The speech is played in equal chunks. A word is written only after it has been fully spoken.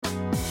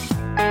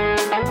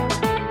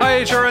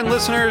HRN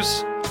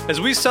listeners.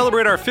 As we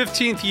celebrate our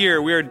 15th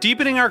year, we are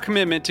deepening our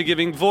commitment to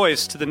giving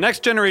voice to the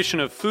next generation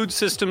of food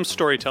systems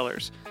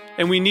storytellers,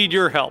 and we need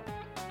your help.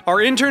 Our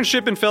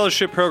internship and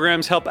fellowship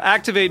programs help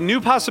activate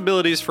new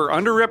possibilities for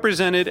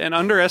underrepresented and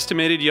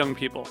underestimated young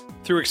people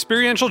through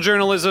experiential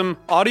journalism,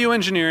 audio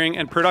engineering,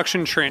 and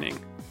production training.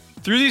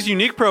 Through these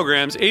unique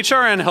programs,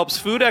 HRN helps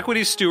food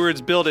equity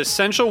stewards build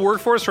essential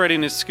workforce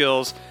readiness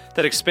skills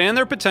that expand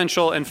their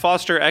potential and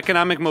foster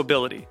economic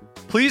mobility.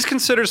 Please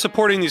consider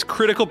supporting these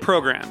critical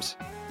programs.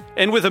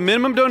 And with a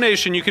minimum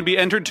donation, you can be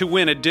entered to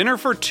win a dinner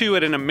for two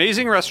at an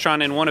amazing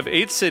restaurant in one of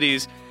 8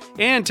 cities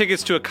and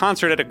tickets to a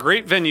concert at a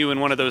great venue in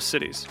one of those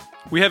cities.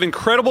 We have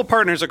incredible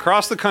partners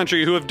across the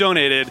country who have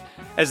donated,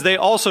 as they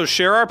also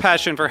share our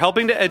passion for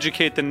helping to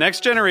educate the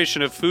next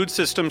generation of food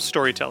systems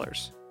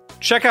storytellers.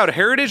 Check out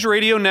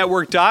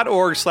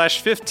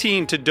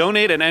heritageradionetwork.org/15 to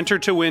donate and enter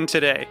to win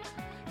today.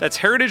 That's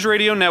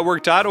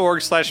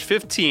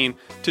heritageradionetwork.org/15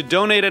 to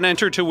donate and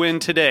enter to win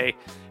today.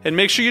 And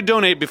make sure you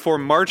donate before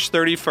March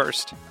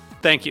 31st.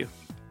 Thank you.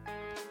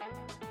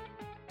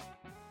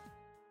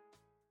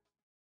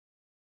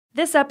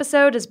 This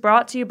episode is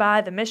brought to you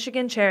by the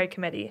Michigan Cherry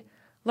Committee.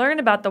 Learn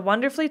about the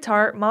wonderfully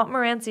tart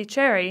Montmorency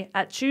cherry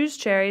at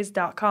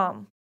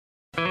choosecherries.com.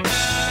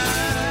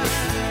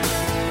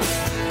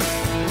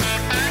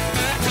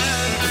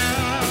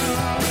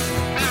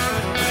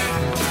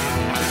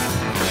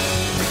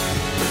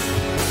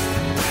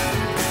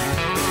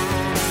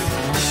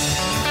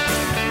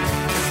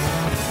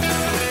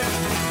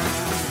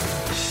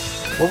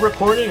 We're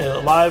recording a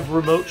live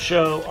remote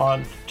show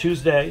on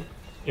Tuesday,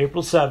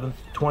 April 7th,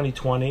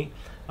 2020.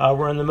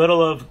 We're in the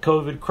middle of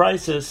COVID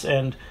crisis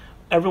and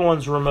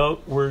everyone's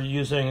remote. We're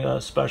using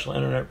a special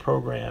internet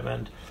program.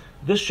 And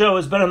this show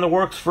has been in the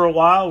works for a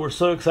while. We're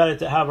so excited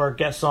to have our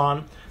guests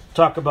on,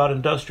 talk about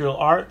industrial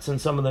arts and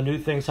some of the new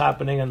things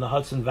happening in the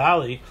Hudson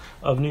Valley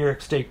of New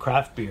York State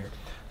craft beer.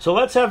 So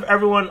let's have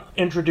everyone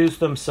introduce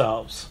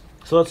themselves.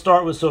 So let's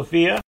start with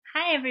Sophia.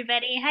 Hi,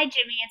 everybody. Hi,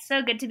 Jimmy. It's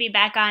so good to be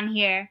back on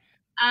here.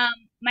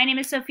 My name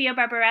is Sophia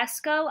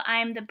Barbaresco.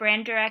 I'm the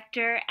brand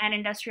director at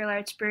Industrial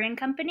Arts Brewing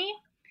Company.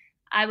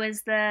 I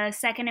was the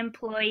second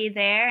employee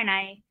there, and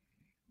I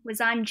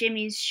was on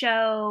Jimmy's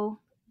show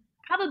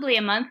probably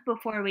a month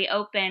before we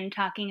opened,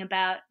 talking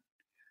about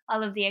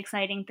all of the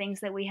exciting things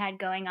that we had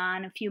going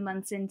on a few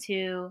months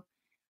into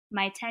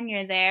my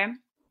tenure there.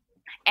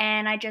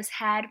 And I just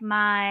had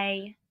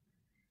my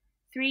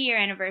 4-year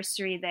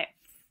anniversary there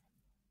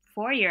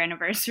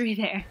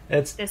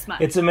this month.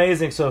 It's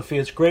amazing, Sophie.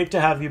 It's great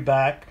to have you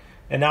back.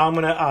 And now I'm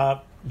going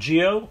to,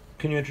 Gio,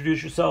 can you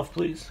introduce yourself,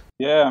 please?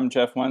 Yeah, I'm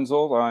Jeff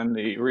Wenzel. I'm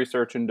the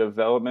research and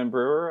development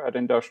brewer at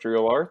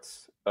Industrial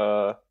Arts.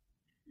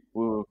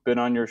 We've been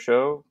on your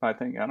show, I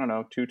think,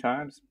 2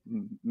 times,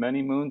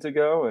 many moons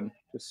ago, and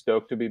just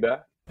stoked to be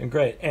back. And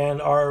great.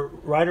 And our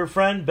writer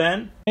friend,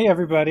 Ben? Hey,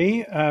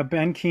 everybody.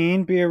 Ben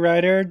Keene, beer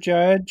writer,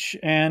 judge,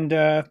 and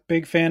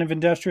big fan of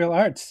Industrial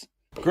Arts.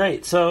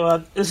 Great.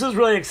 So this is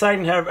really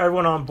exciting to have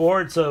everyone on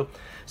board. So,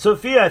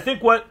 Sophia, I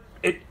think what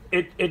it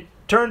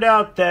turned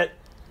out that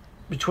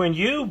between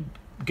you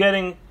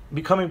becoming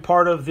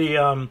part of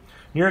the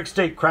New York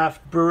State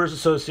Craft Brewers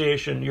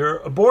Association, you're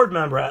a board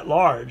member at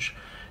large,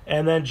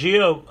 and then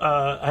Gio,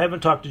 I haven't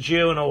talked to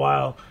Gio in a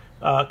while,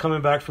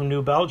 coming back from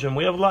New Belgium.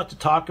 We have a lot to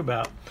talk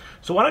about.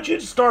 So why don't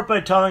you start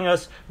by telling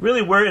us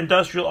really where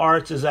Industrial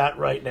Arts is at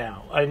right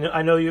now?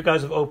 I know you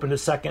guys have opened a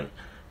second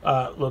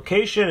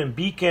location in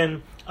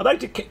Beacon. I'd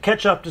like to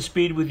catch up to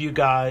speed with you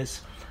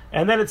guys,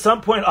 and then at some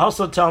point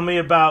also tell me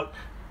about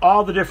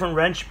all the different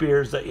wrench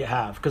beers that you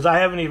have, because I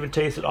haven't even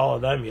tasted all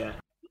of them yet.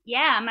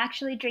 Yeah, I'm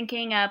actually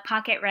drinking a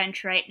Pocket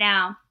Wrench right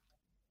now.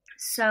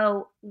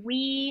 So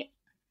we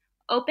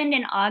opened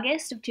in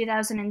August of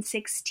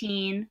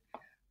 2016,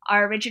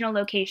 our original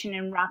location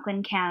in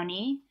Rockland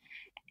County,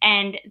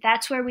 and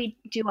that's where we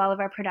do all of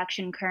our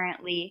production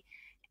currently.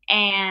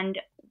 And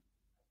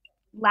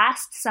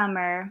last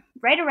summer,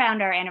 right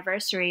around our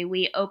anniversary,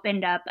 we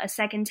opened up a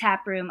second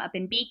tap room up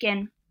in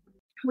Beacon.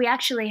 We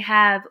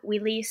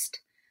leased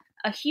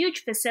a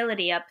huge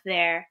facility up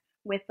there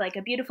with like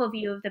a beautiful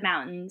view of the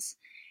mountains,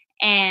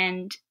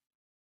 and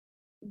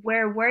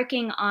we're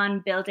working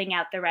on building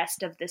out the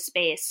rest of the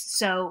space.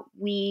 So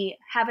we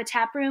have a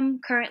tap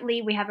room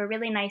currently. We have a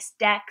really nice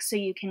deck, so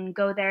you can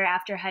go there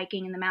after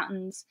hiking in the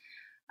mountains.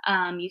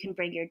 You can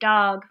bring your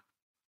dog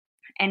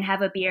and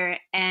have a beer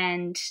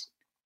and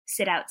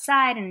sit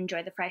outside and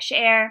enjoy the fresh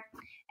air.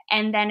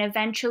 And then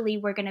eventually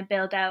we're going to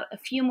build out a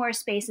few more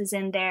spaces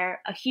in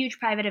there, a huge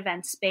private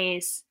event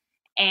space,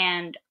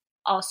 and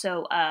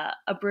also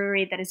a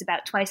brewery that is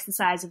about twice the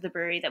size of the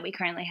brewery that we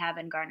currently have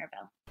in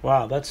Garnerville.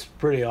 Wow, that's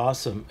pretty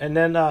awesome. And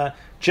then,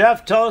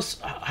 Jeff, tell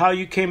us how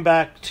you came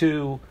back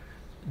to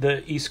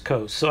the East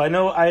Coast. So I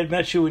know I had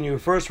met you when you were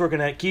first working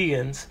at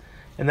Keegan's,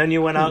 and then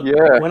you went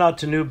out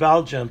to New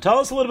Belgium. Tell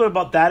us a little bit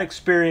about that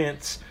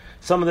experience,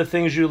 some of the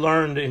things you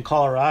learned in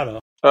Colorado.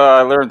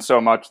 I learned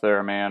so much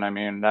there, man. I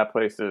mean, that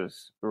place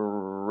is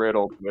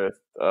riddled with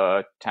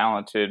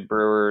talented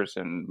brewers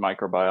and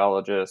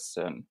microbiologists,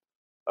 and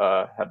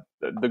had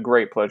the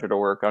great pleasure to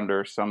work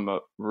under some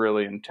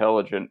really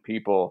intelligent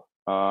people.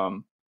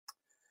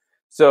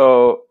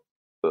 So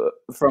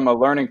from a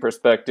learning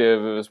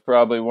perspective, it was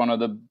probably one of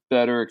the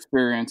better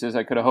experiences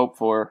I could have hoped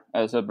for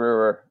as a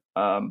brewer.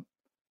 And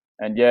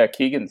yeah,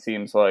 Keegan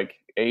seems like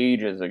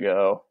ages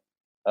ago.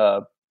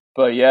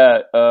 But yeah,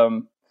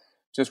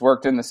 just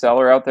worked in the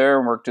cellar out there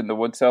and worked in the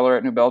wood cellar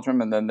at New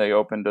Belgium. And then they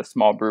opened a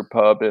small brew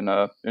pub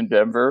in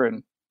Denver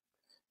and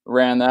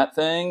ran that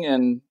thing,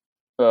 and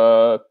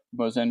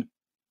was in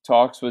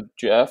talks with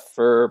Jeff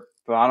for,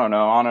 I don't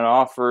know, on and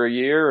off for a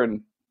year,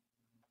 and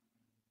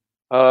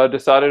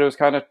decided it was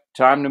kind of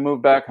time to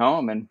move back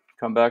home and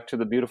come back to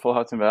the beautiful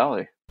Hudson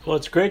Valley. Well,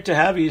 it's great to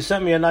have you. You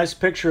sent me a nice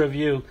picture of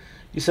you.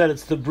 You said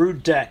it's the brew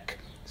deck.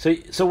 So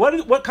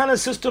what kind of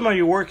system are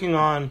you working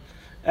on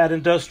at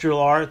Industrial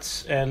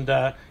Arts? And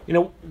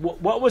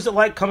what was it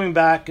like coming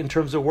back in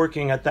terms of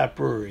working at that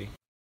brewery?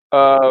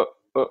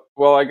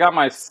 Well, I got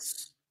my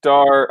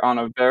start on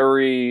a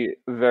very,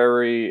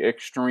 very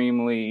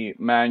extremely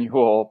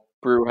manual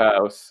brew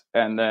house,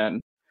 and then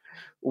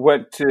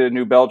went to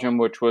New Belgium,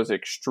 which was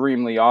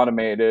extremely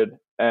automated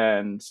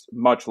and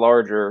much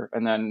larger.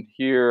 And then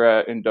here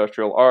at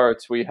Industrial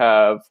Arts, we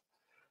have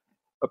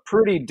a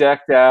pretty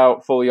decked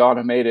out, fully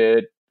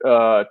automated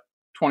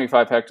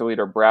 25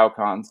 hectoliter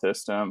BrauCon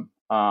system.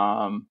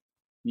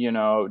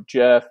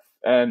 Jeff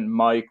and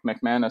Mike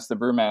McManus, the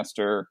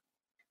brewmaster,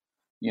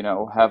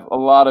 have a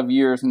lot of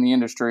years in the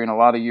industry and a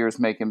lot of years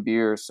making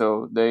beers.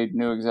 So they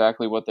knew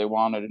exactly what they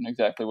wanted and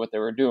exactly what they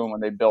were doing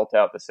when they built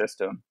out the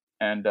system.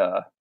 And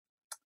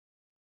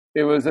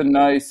it was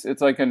nice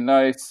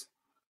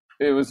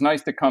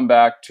to come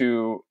back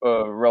to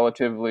a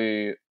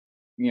relatively,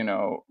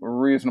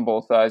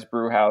 reasonable sized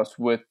brew house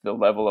with the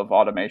level of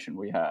automation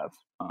we have.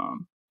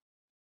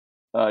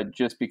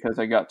 Just because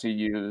I got to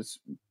use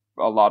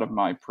a lot of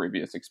my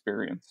previous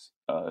experience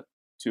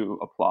to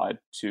apply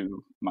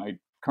to my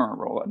current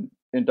role in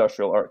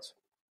Industrial Arts.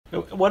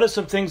 What are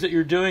some things that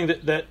you're doing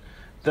that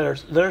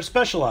are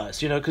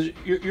specialized? Because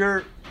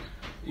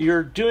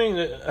you're doing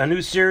a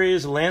new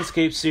series, a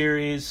landscape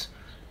series.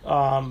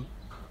 What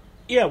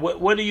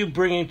are you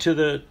bringing to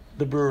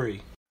the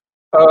brewery?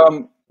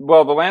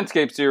 Well, the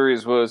landscape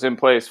series was in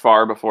place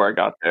far before I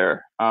got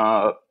there.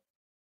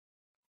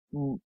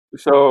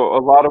 So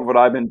a lot of what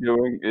I've been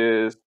doing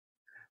is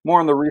more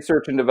on the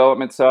research and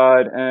development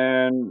side,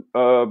 and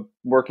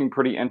working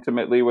pretty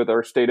intimately with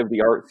our state of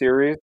the art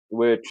series,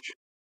 which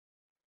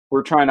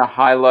we're trying to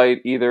highlight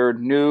either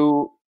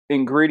new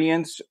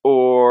ingredients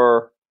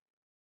or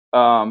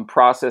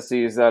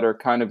processes that are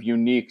kind of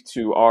unique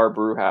to our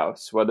brew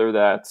house, whether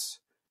that's,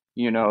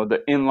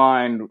 the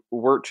inline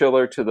wort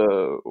chiller to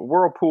the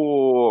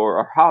whirlpool or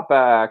a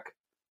hopback,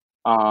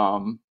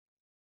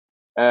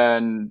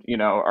 and,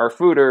 our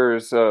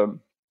fooders,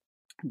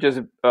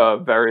 just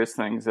various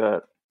things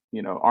that,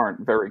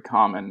 aren't very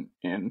common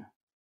in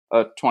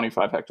a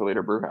 25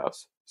 hectoliter brew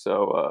house.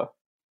 So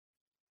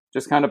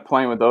just kind of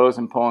playing with those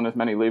and pulling as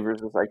many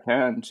levers as I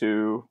can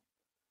to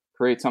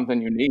create something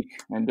unique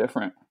and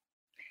different.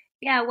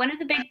 Yeah, one of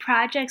the big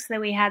projects that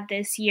we had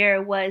this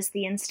year was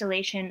the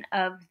installation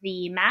of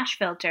the mash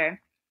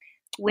filter,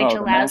 which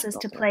allows us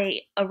to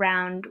play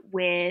around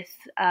with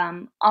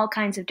all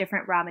kinds of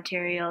different raw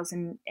materials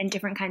and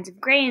different kinds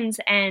of grains.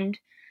 And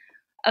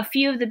a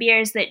few of the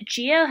beers that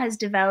Gio has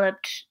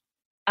developed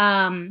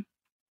are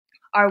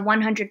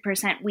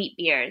 100% wheat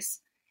beers.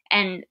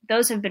 And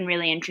those have been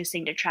really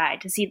interesting to try,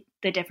 to see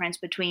the difference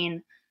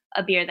between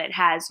a beer that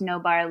has no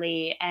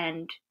barley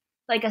and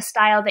like a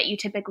style that you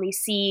typically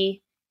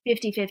see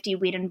 50-50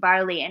 wheat and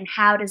barley, and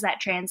how does that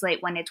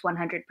translate when it's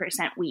 100%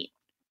 wheat?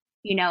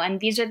 And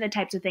these are the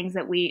types of things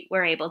that we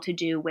were able to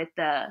do with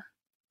the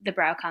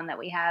BrauCon that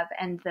we have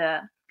and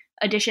the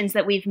additions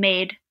that we've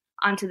made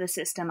onto the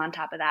system on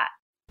top of that.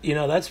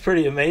 That's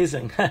pretty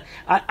amazing.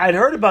 I'd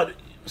heard about,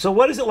 so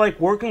what is it like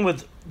working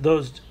with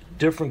those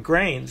different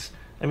grains?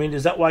 I mean,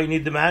 is that why you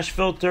need the mash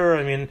filter?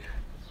 I mean,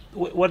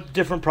 what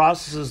different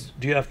processes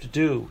do you have to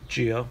do,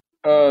 Gio?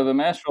 The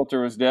mash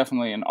filter was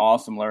definitely an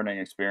awesome learning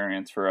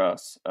experience for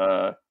us.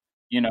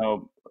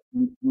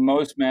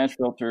 Most mash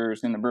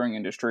filters in the brewing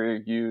industry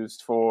are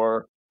used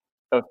for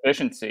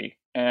efficiency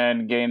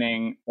and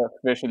gaining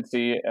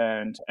efficiency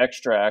and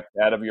extract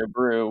out of your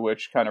brew,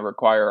 which kind of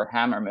require a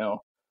hammer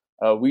mill.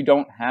 We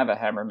don't have a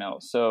hammer mill,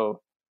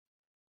 so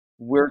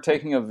we're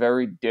taking a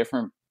very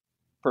different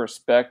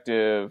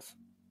perspective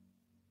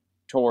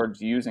towards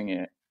using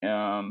it.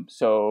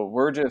 So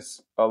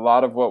a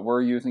lot of what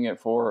we're using it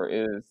for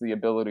is the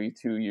ability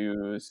to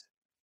use,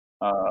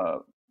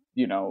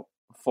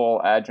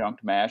 full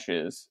adjunct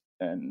mashes.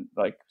 And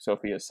like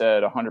Sophia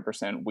said,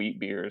 100% wheat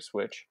beers,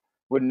 which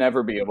would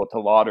never be able to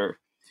lauter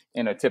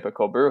in a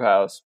typical brew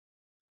house.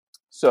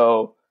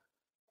 So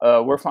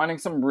we're finding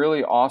some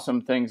really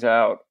awesome things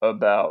out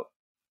about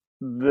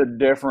the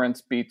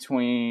difference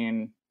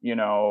between,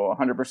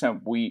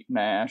 100% wheat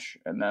mash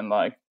and then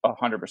like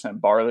 100%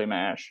 barley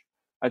mash.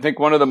 I think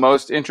one of the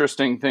most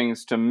interesting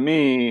things to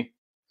me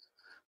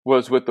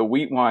was with the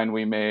wheat wine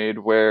we made,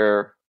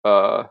 where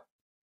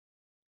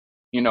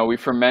we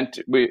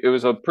it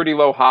was a pretty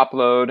low hop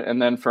load,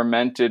 and then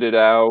fermented it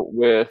out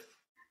with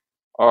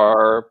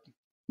our,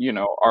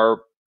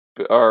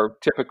 our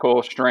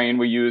typical strain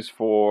we use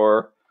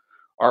for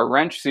our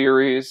Wrench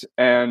series.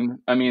 And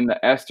I mean,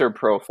 the ester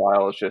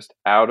profile is just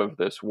out of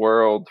this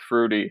world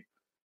fruity.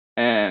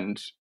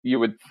 And you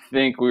would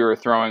think we were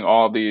throwing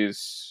all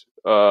these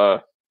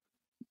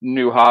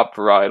new hop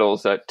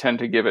varietals that tend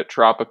to give off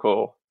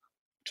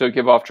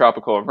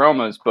tropical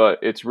aromas, but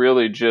it's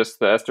really just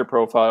the ester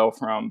profile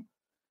from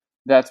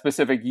that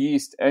specific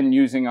yeast and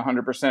using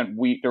 100%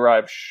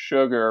 wheat-derived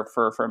sugar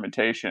for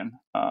fermentation.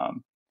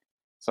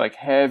 It's like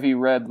heavy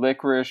red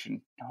licorice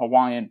and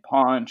Hawaiian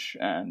punch,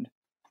 and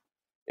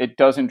it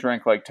doesn't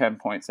drink like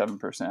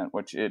 10.7%,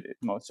 which it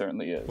most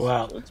certainly is.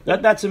 Wow,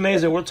 that's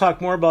amazing. We'll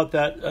talk more about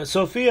that.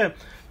 Sophia,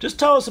 just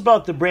tell us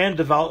about the brand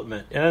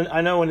development. And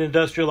I know when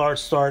Industrial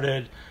Arts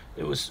started,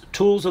 it was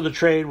Tools of the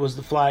Trade was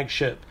the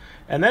flagship.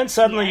 And then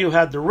suddenly you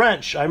had the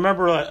Wrench. I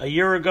remember a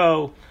year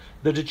ago,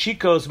 the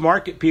DeChico's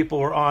market people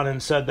were on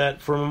and said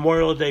that for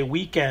Memorial Day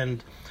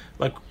weekend,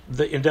 like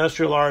the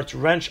Industrial Arts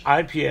Wrench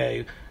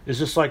IPA is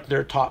just like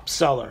their top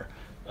seller.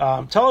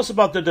 Tell us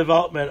about the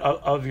development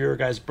of your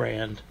guys'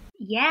 brand.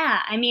 Yeah,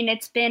 I mean,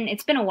 it's been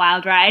a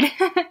wild ride.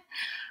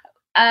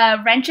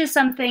 Wrench is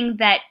something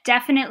that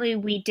definitely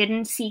we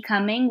didn't see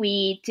coming.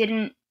 We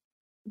didn't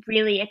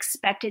really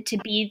expect it to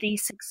be the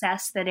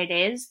success that it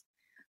is.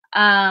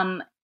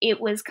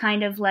 It was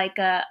kind of like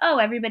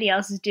everybody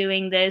else is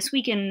doing this.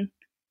 We can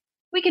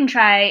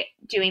try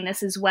doing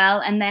this as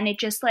well. And then it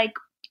just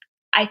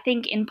I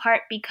think in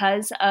part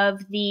because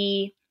of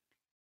the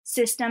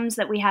systems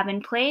that we have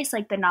in place,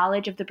 like the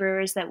knowledge of the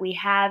brewers that we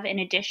have, in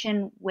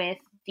addition with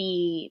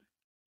the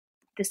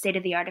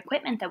state-of-the-art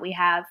equipment that we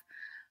have,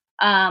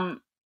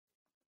 and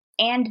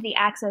the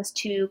access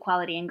to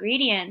quality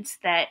ingredients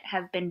that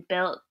have been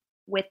built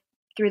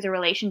through the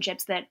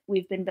relationships that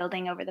we've been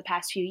building over the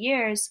past few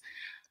years,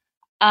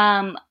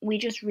 we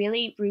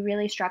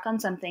really struck on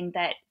something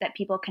that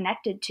people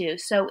connected to.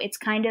 So it's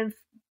kind of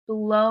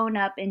blown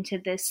up into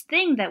this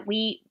thing that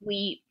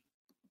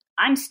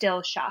I'm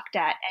still shocked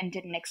at and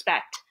didn't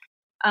expect.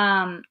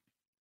 And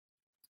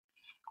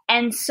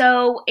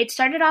so it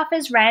started off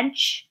as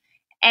Wrench,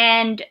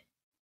 and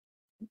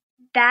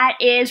that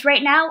is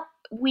right now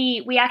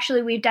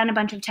we've done a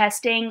bunch of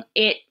testing.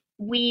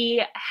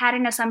 We had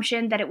an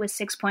assumption that it was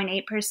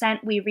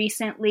 6.8%. We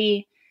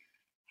recently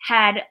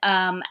had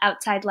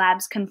outside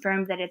labs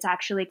confirm that it's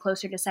actually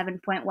closer to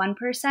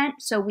 7.1%.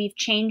 So we've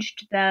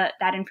changed that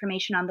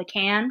information on the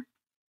can.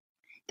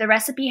 The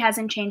recipe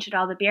hasn't changed at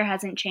all. The beer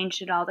hasn't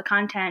changed at all. The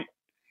content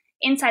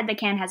inside the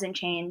can hasn't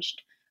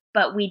changed.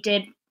 But we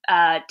did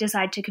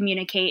decide to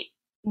communicate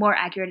more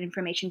accurate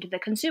information to the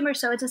consumer.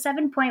 So it's a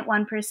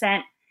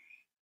 7.1%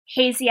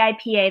 hazy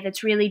IPA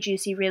that's really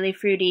juicy, really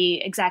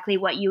fruity, exactly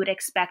what you would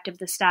expect of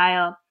the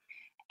style.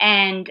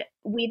 And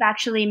we've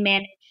actually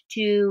managed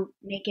to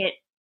make it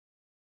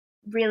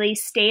really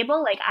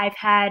stable. Like, I've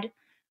had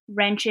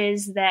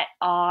Wrenches that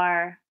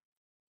are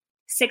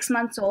 6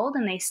 months old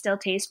and they still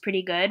taste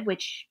pretty good,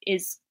 which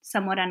is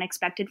somewhat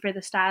unexpected for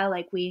the style.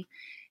 Like, we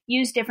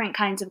use different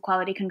kinds of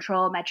quality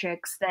control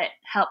metrics that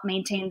help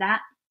maintain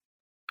that.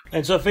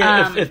 And so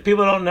if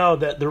people don't know,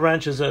 that the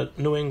Wrench is a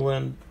New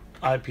England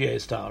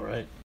IPA style,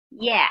 right?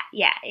 Yeah,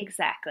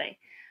 exactly.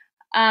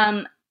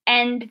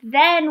 And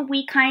then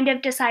we kind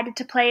of decided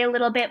to play a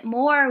little bit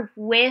more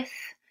with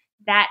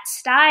that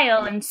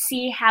style and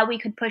see how we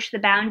could push the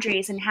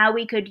boundaries and how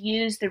we could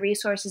use the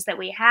resources that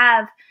we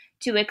have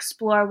to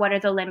explore what are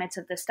the limits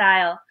of the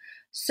style.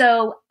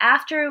 So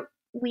after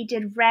we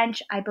did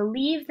Wrench, I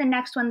believe the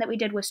next one that we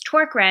did was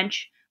Torque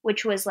Wrench,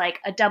 which was like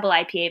a double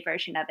IPA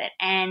version of it.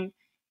 And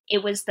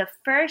it was the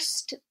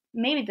first,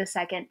 maybe the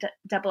second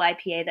double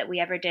IPA that we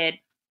ever did.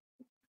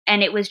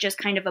 And it was just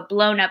kind of a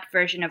blown up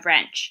version of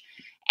Wrench.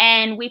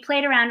 And we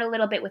played around a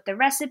little bit with the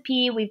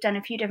recipe. We've done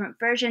a few different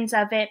versions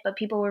of it, but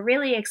people were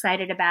really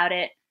excited about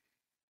it.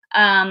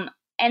 And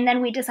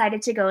then we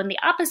decided to go in the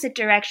opposite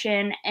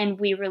direction, and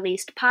we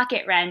released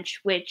Pocket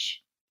Wrench,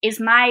 which is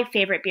my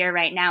favorite beer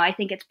right now. I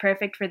think it's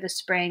perfect for the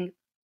spring.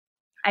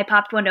 I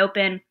popped one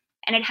open,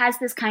 and it has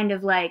this kind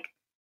of like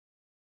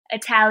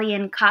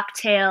Italian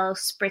cocktail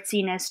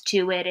spritziness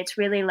to it. It's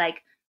really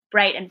like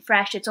bright and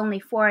fresh. It's only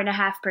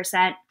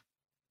 4.5%.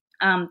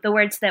 The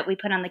words that we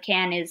put on the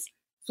can is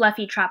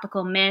fluffy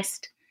tropical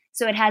mist.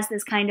 So it has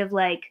this kind of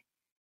like,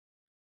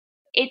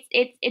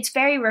 it's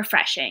very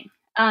refreshing.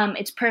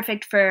 It's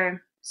perfect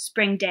for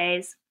spring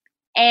days.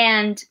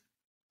 And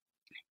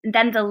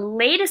then the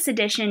latest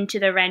addition to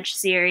the Wrench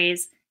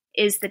series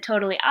is the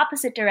totally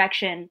opposite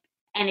direction,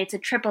 and it's a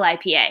triple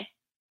IPA.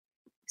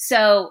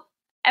 So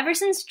ever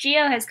since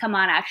Gio has come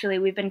on, actually,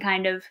 we've been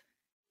kind of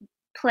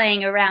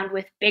playing around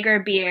with bigger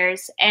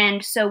beers.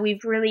 And so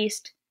we've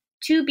released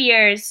 2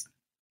 beers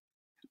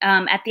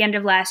at the end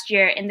of last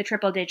year in the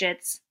triple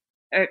digits,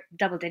 or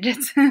double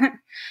digits.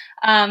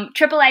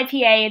 Triple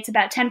IPA, it's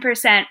about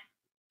 10%,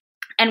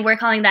 and we're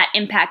calling that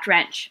Impact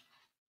Wrench.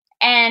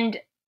 And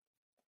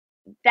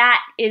that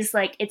is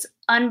like, it's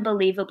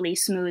unbelievably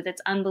smooth,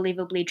 it's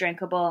unbelievably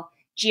drinkable.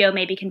 Gio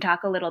maybe can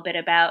talk a little bit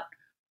about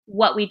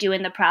what we do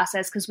in the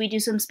process, because we do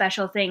some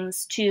special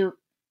things to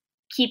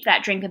keep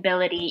that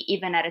drinkability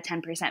even at a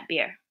 10%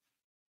 beer.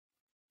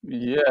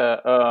 Yeah,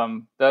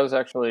 that was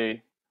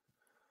actually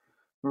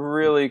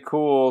really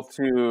cool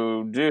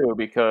to do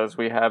because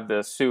we have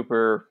this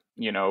super,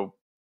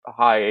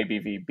 high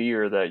ABV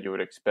beer that you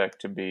would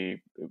expect to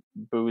be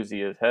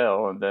boozy as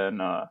hell, and then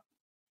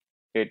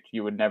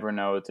you would never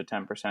know it's a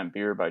 10%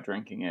 beer by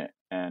drinking it.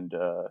 And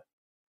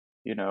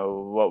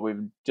what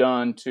we've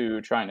done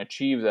to try and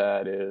achieve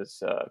that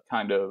is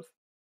kind of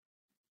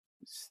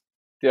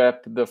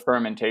step the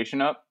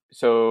fermentation up.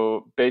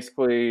 So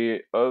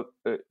basically,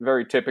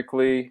 very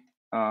typically,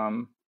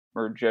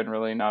 or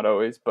generally, not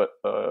always, but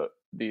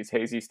these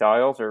hazy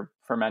styles are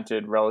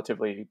fermented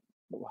relatively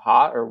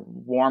hot or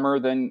warmer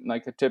than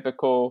like a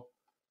typical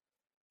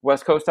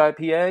West Coast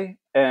IPA.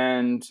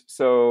 And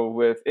so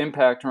with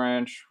Impact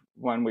Wrench,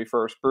 when we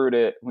first brewed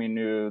it, we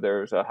knew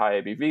there's a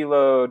high ABV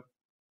load.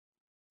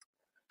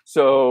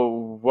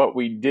 So what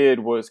we did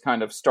was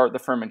kind of start the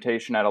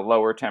fermentation at a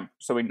lower temp.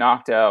 So we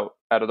knocked out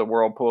of the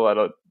whirlpool at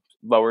a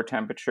lower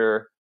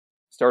temperature,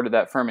 started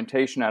that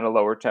fermentation at a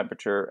lower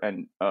temperature,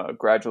 and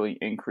gradually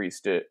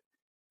increased it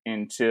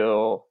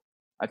until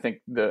I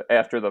think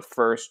after the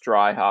first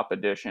dry hop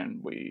addition,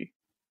 we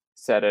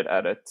set it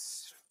at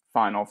its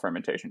final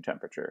fermentation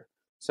temperature.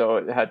 So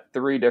it had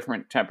 3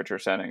 different temperature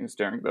settings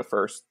during the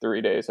first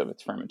 3 days of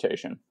its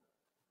fermentation.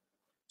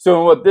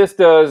 So what this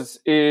does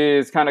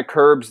is kind of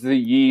curbs the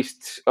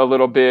yeast a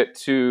little bit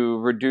to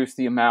reduce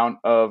the amount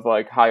of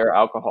like higher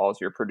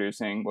alcohols you're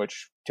producing,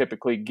 which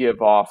typically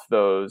give off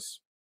those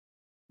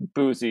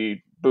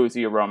boozy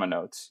aroma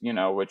notes,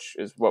 which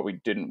is what we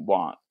didn't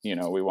want.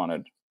 We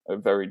wanted a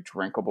very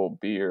drinkable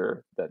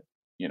beer that,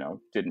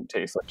 didn't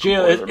taste like.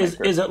 Gio,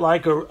 is it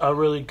like a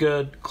really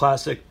good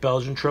classic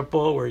Belgian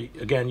triple where,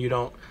 again,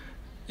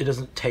 it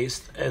doesn't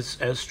taste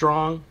as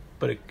strong,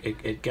 but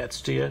it gets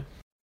to you?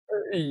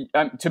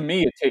 To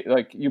me,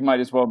 like you might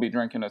as well be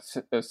drinking a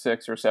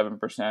 6 or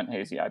 7%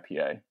 hazy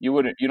IPA.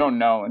 You don't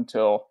know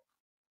until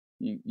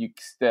you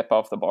step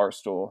off the bar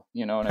stool.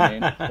 You know what I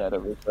mean? That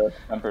it was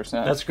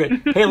 10%. That's great.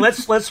 Hey,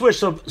 let's switch.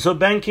 So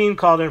Ben Keene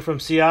called in from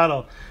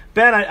Seattle.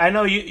 Ben, I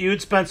know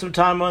you'd spent some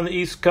time on the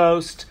East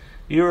Coast.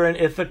 You were in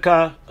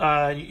Ithaca.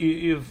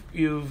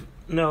 You've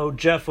know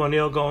Jeff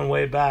O'Neill going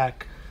way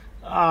back.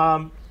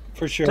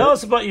 For sure. Tell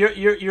us about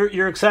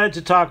you're excited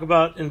to talk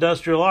about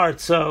industrial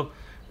arts. So,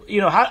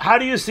 how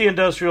do you see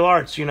industrial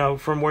arts,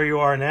 from where you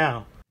are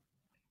now?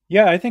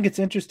 Yeah, I think it's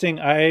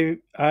interesting. I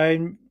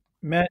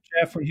met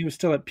Jeff when he was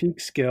still at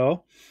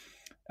Peekskill,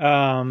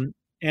 and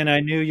I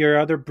knew your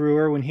other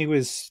brewer when he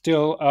was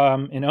still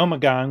in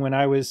Ommegang when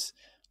I was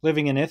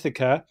living in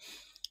Ithaca.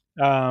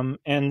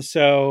 And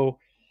so,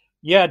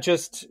 yeah,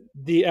 just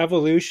the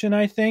evolution,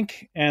 I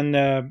think, and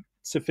the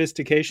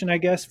sophistication, I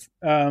guess,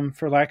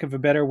 for lack of a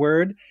better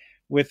word,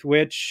 with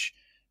which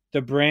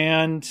the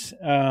brand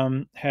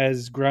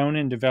has grown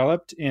and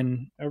developed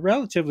in a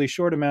relatively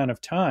short amount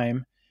of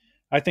time,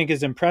 I think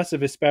is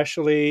impressive,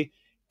 especially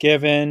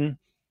given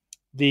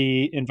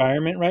the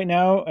environment right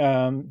now,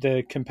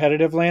 the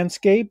competitive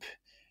landscape,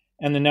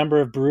 and the number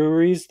of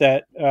breweries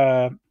that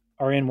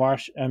are in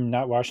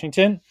not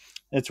Washington.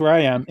 That's where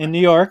I am, in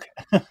New York.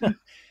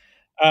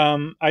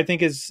 I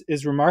think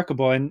is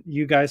remarkable. And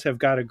you guys have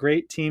got a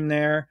great team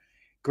there,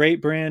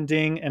 great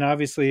branding, and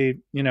obviously,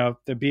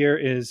 the beer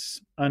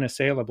is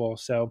unassailable.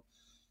 So,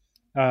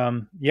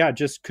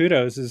 just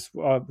kudos is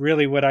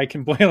really what I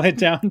can boil it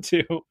down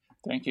to.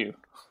 Thank you.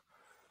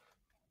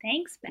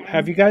 Thanks, Ben.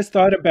 Have you guys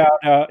thought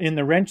about in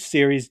the Wrench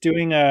series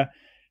doing a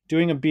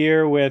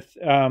beer with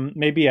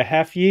maybe a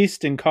hef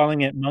yeast and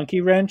calling it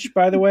Monkey Wrench?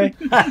 By the way.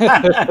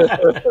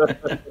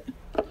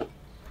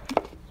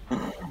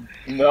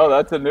 No,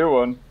 that's a new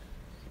one.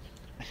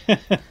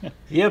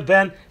 Yeah,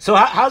 Ben. So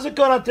how's it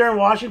going out there in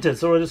Washington?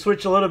 So we're to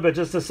switch a little bit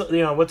just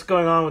to what's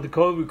going on with the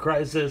COVID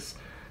crisis.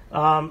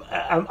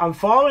 I'm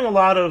following a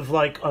lot of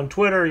like on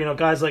Twitter,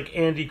 guys like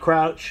Andy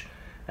Crouch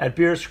at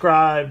Beer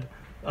Scribe,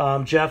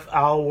 Jeff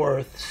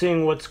Alworth,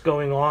 seeing what's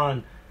going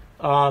on.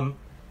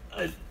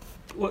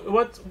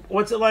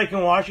 What's it like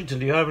in Washington?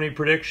 Do you have any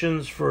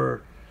predictions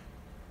for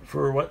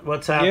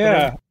what's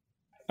happening?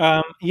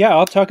 Yeah,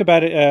 I'll talk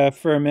about it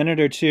for a minute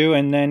or two,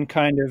 and then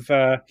kind of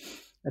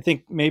I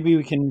think maybe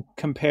we can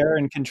compare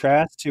and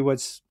contrast to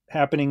what's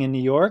happening in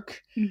New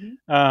York.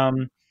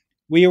 Mm-hmm.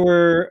 We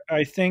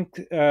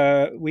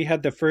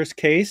had the first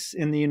case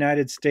in the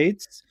United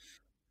States,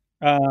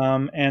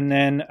 and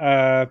then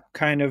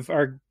kind of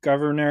our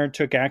governor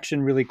took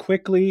action really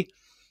quickly.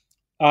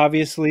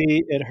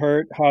 Obviously, it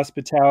hurt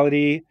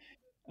hospitality,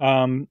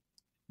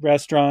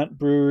 restaurant,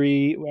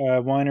 brewery,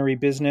 winery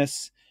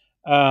business.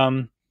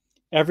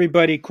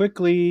 Everybody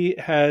quickly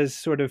has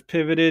sort of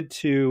pivoted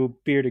to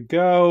beer to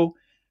go,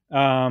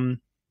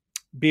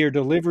 beer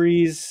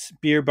deliveries,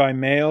 beer by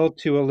mail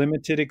to a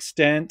limited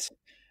extent,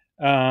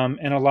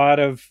 and a lot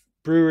of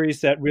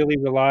breweries that really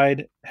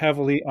relied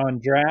heavily on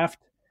draft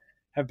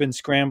have been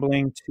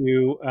scrambling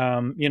to,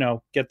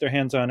 get their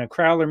hands on a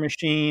crowler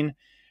machine,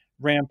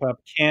 ramp up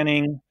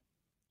canning.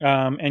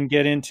 and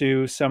get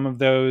into some of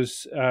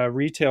those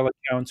retail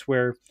accounts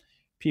where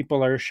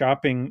people are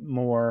shopping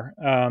more.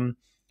 And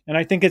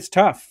I think it's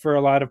tough for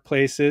a lot of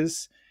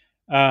places,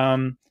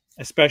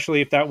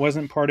 especially if that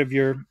wasn't part of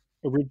your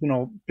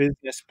original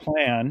business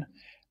plan.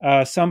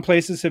 Some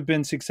places have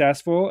been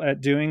successful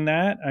at doing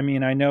that. I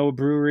mean, I know a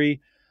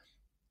brewery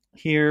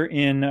here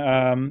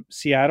in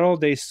Seattle,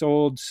 they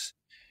sold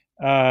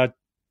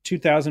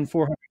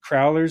 2,400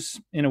 crowlers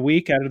in a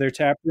week out of their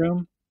tap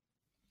room.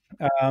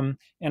 And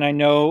I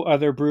know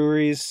other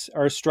breweries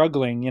are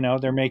struggling.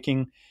 They're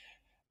making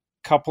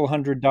a couple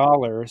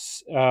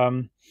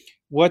 $100.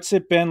 What's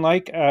it been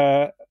like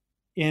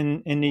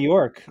in New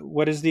York?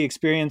 What is the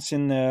experience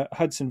in the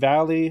Hudson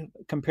Valley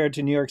compared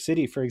to New York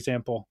City, for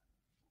example?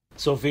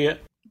 Sophia?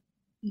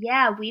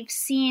 Yeah, we've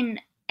seen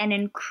an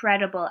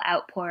incredible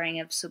outpouring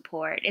of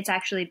support. It's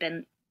actually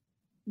been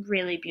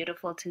really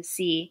beautiful to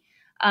see.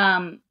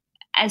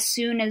 As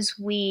soon as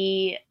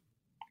we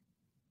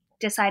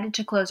decided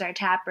to close our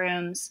tap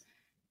rooms,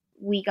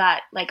 we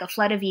got like a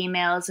flood of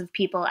emails of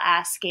people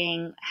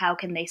asking how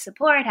can they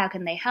support, how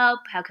can they help,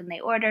 how can they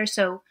order.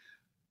 So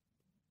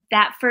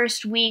that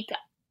first week,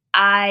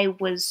 I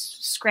was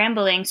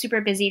scrambling,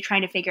 super busy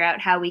trying to figure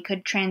out how we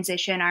could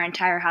transition our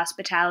entire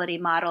hospitality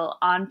model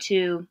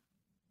onto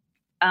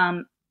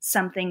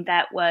something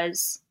that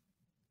was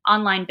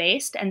online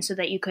based, and so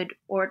that you could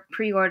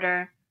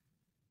pre-order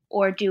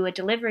or do a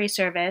delivery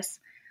service.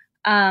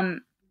 But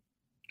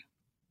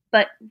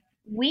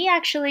we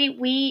actually,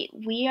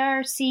 we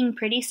are seeing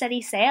pretty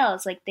steady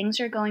sales. Like, things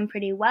are going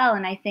pretty well.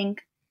 And I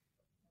think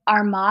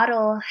our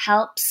model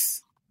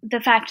helps the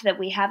fact that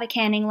we have a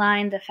canning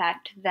line, the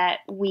fact that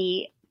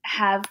we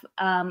have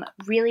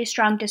really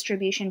strong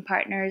distribution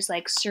partners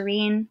like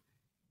Serene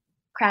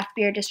Craft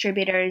Beer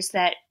Distributors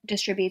that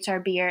distributes our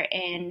beer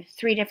in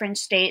 3 different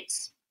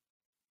states,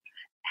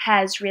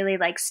 has really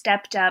like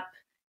stepped up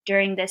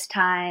during this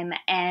time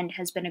and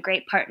has been a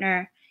great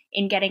partner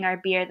in getting our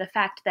beer. The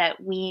fact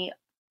that we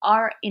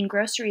are in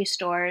grocery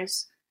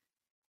stores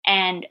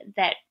and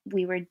that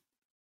we're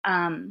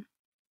an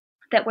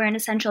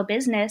essential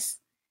business,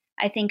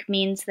 I think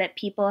means that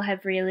people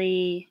have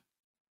really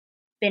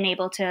been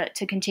able to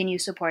continue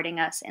supporting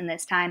us in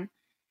this time.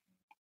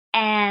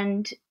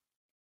 And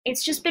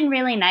it's just been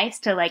really nice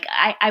to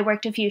I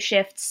worked a few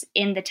shifts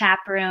in the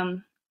tap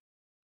room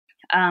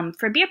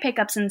for beer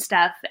pickups and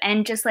stuff,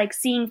 and just like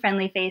seeing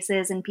friendly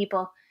faces and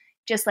people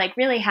just like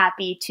really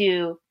happy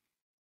to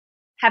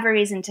have a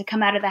reason to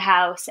come out of the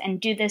house and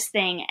do this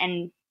thing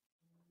and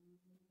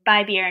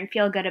buy beer and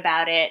feel good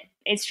about it.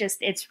 It's just,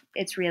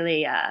 it's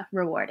really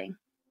rewarding.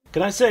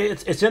 Can I say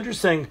it's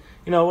interesting?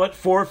 4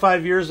 or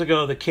 5 years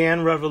ago, the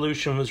can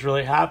revolution was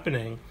really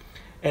happening,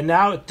 and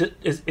now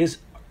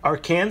are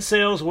can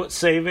sales what's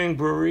saving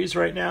breweries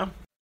right now?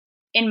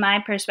 In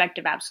my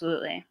perspective,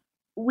 absolutely.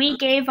 We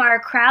gave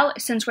our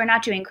since we're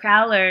not doing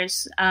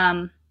crowlers,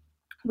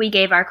 we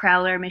gave our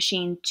crowler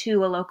machine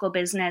to a local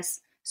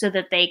business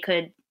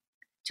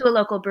to a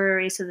local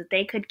brewery so that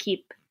they could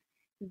keep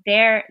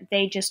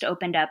they just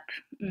opened up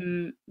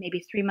maybe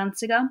 3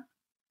 months ago.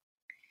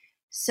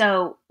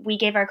 So we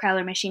gave our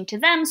crowler machine to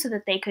them so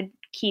that they could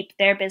keep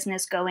their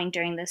business going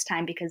during this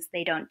time, because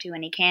they don't do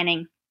any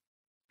canning.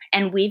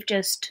 And we've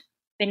just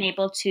been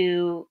able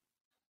to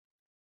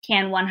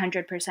can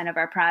 100% of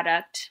our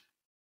product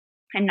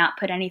and not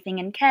put anything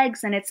in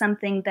kegs. And it's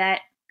something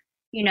that,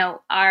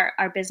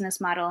 our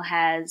business model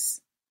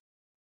has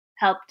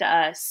helped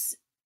us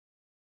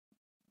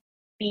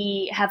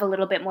have a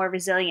little bit more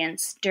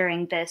resilience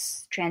during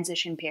this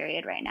transition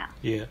period right now.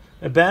 Yeah.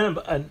 And Ben,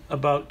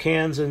 about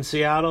cans in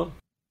Seattle?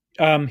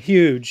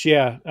 Huge.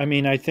 Yeah. I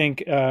mean, I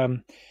think,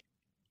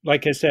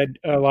 like I said,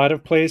 a lot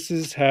of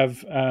places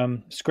have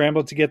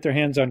scrambled to get their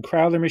hands on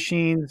crowler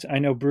machines. I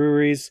know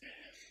breweries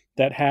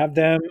that have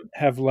them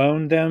have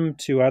loaned them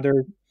to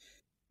other,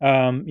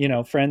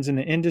 friends in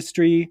the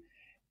industry,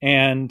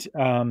 and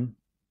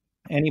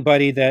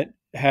anybody that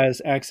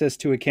has access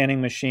to a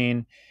canning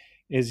machine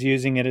is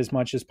using it as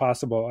much as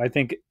possible. I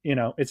think,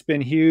 it's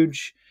been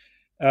huge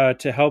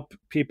to help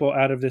people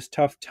out of this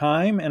tough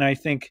time. And I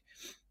think,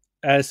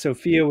 as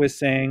Sophia was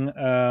saying,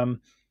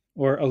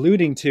 or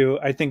alluding to,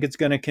 I think it's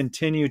going to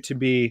continue to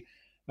be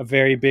a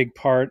very big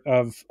part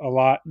of a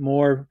lot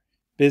more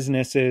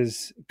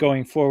businesses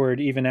going forward,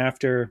 even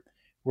after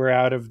we're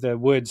out of the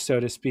woods, so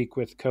to speak,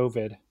 with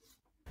COVID.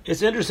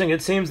 It's interesting.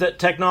 It seems that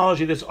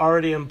technology that's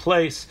already in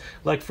place,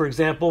 like, for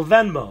example,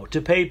 Venmo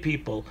to pay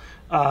people,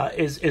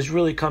 is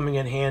really coming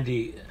in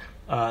handy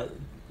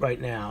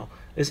right now.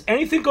 Is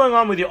anything going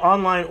on with your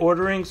online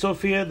ordering,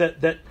 Sophia,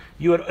 that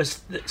you had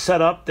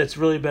set up that's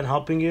really been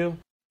helping you?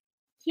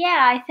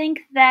 Yeah, I think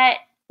that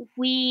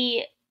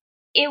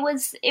it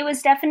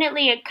was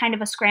definitely a kind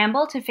of a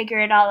scramble to figure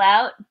it all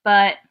out,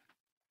 but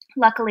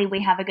luckily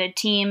we have a good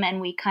team and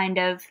we kind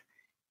of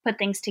put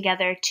things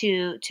together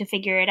to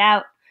figure it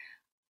out.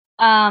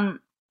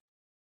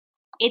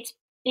 It's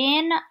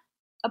been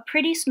a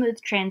pretty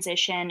smooth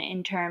transition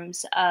in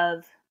terms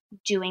of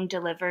doing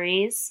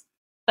deliveries,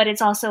 but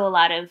it's also a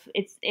lot of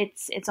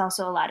it's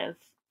also a lot of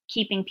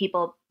keeping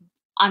people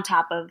on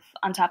top of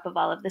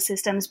all of the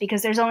systems,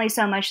 because there's only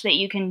so much that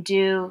you can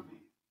do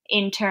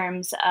in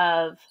terms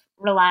of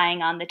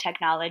relying on the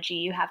technology.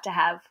 You have to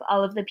have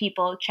all of the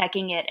people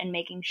checking it and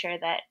making sure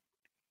that,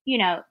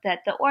 that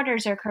the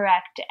orders are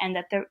correct and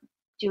that they're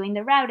doing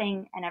the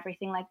routing and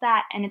everything like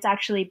that. And it's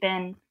actually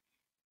been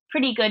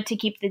pretty good to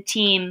keep the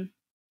team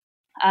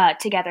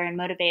together and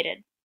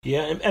motivated.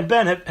 Yeah, and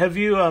Ben, have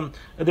you? Are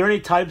there any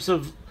types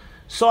of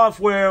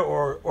software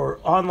or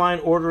online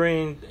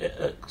ordering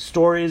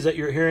stories that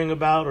you're hearing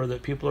about or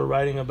that people are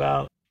writing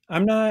about?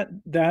 I'm not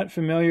that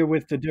familiar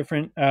with the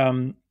different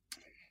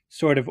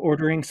sort of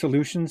ordering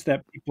solutions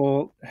that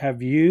people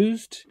have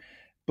used,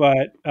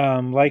 but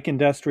like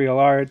Industrial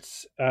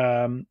Arts,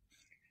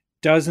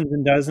 dozens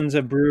and dozens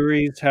of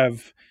breweries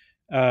have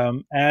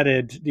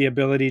added the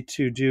ability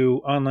to do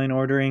online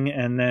ordering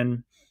and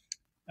then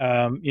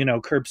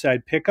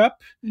curbside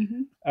pickup.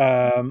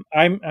 Mm-hmm.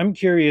 I'm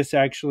curious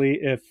actually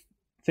if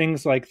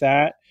things like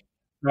that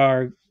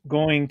are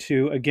going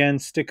to again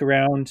stick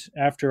around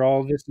after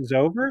all this is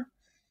over.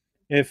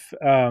 If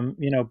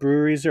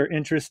breweries are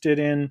interested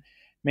in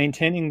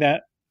maintaining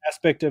that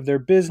aspect of their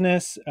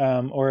business,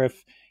 or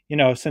if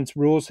since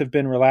rules have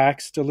been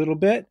relaxed a little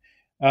bit,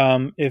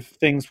 if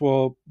things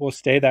will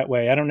stay that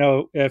way. I don't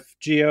know if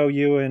Gio,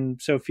 you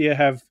and Sophia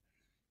have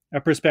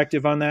a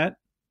perspective on that.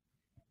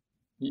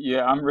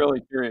 Yeah, I'm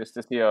really curious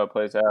to see how it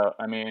plays out.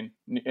 I mean,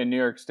 in New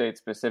York State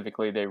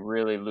specifically, they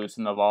really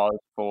loosen the laws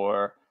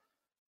for,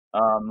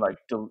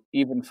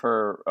 even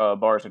for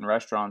bars and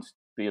restaurants,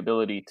 the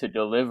ability to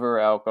deliver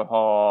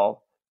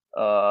alcohol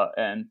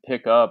and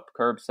pick up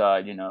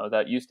curbside.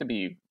 That used to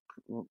be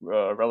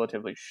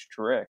relatively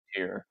strict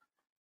here,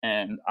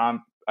 and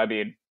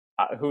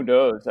who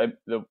knows?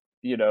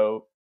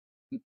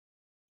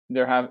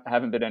 There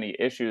haven't been any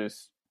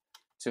issues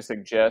to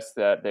suggest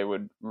that they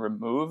would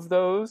remove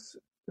those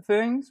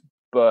things,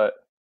 but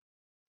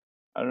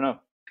I don't know.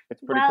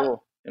 It's pretty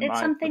cool. It's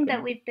something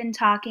that we've been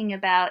talking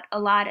about a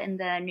lot in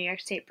the New York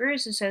State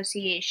Brewers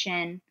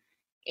Association,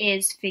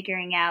 is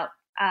figuring out,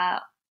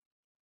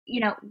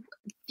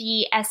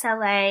 the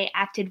SLA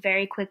acted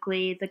very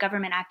quickly, the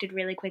government acted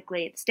really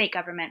quickly, the state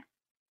government,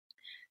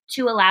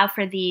 to allow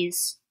for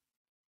these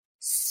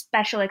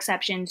special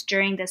exceptions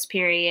during this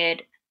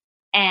period.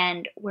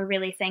 And we're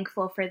really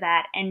thankful for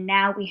that. And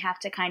now we have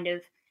to kind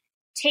of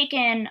take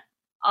in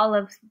all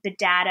of the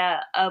data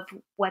of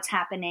what's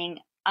happening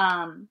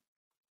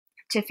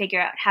to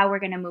figure out how we're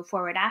going to move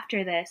forward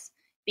after this,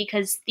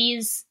 because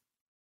these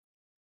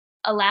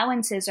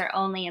allowances are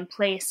only in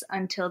place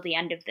until the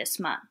end of this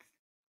month.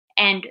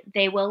 And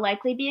they will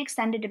likely be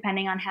extended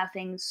depending on how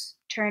things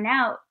turn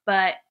out.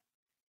 But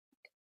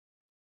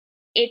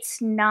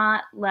it's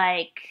not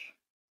like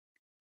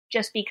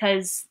just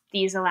because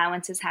these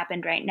allowances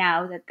happened right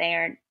now that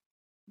they're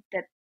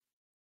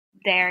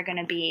going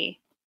to be.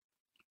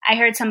 I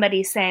heard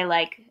somebody say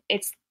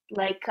it's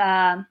like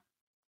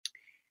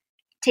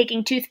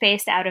taking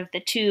toothpaste out of the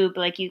tube,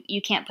 like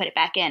you can't put it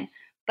back in.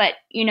 But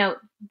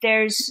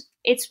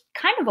it's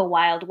kind of a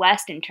Wild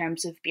West in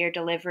terms of beer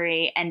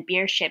delivery and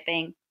beer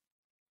shipping.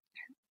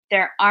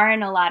 There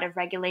aren't a lot of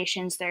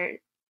regulations. There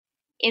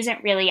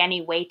isn't really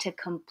any way to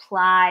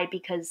comply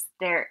because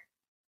there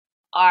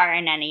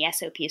aren't any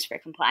SOPs for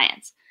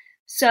compliance.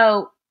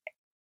 So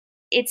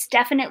it's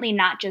definitely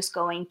not just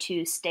going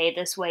to stay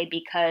this way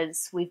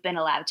because we've been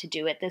allowed to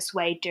do it this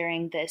way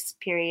during this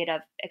period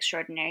of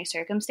extraordinary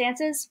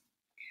circumstances.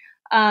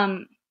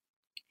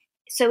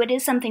 So it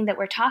is something that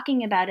we're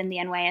talking about in the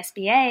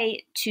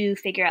NYSBA to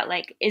figure out,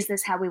 is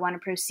this how we want to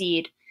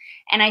proceed?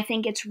 And I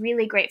think it's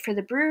really great for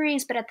the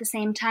breweries, but at the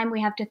same time,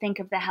 we have to think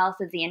of the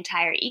health of the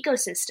entire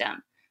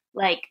ecosystem.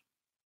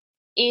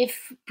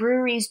 If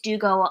breweries do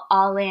go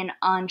all in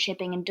on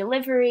shipping and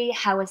delivery,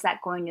 how is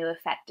that going to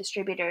affect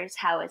distributors?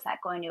 How is that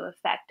going to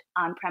affect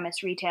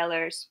on-premise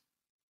retailers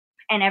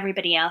and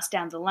everybody else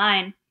down the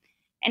line?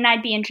 And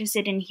I'd be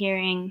interested in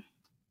hearing,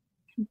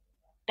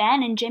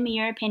 Ben and Jimmy,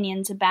 your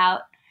opinions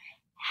about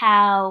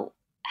how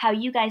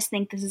you guys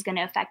think this is going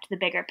to affect the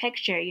bigger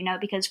picture,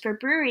 because for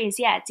breweries,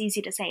 yeah, it's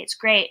easy to say it's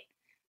great,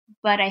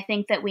 but I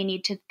think that we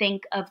need to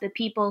think of the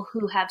people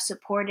who have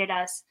supported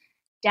us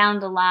down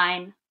the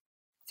line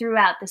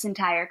throughout this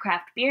entire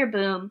craft beer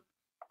boom,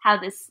 how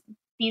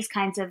these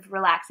kinds of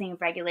relaxing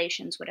of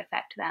regulations would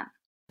affect them.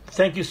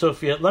 Thank you,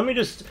 Sophia.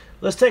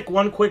 Let's take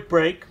one quick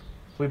break.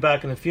 We'll be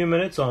back in a few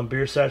minutes on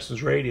Beer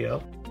Sessions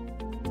Radio.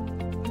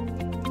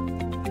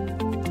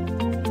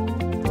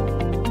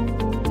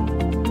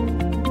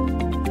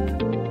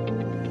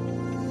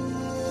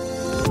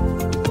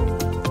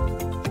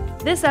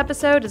 This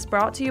episode is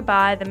brought to you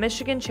by the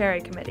Michigan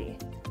Cherry Committee.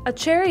 A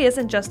cherry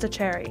isn't just a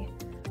cherry.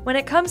 When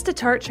it comes to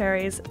tart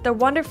cherries, the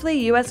wonderfully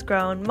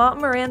U.S.-grown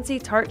Montmorency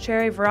tart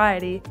cherry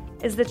variety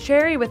is the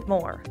cherry with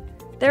more.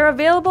 They're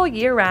available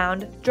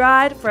year-round,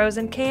 dried,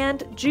 frozen,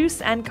 canned,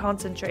 juice, and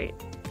concentrate.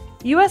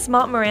 U.S.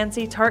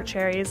 Montmorency tart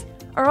cherries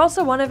are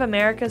also one of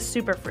America's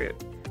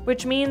superfruit,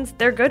 which means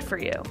they're good for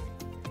you.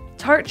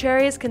 Tart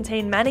cherries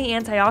contain many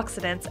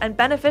antioxidants and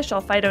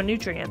beneficial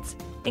phytonutrients,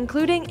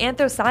 including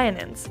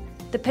anthocyanins,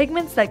 the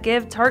pigments that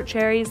give tart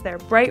cherries their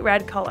bright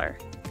red color.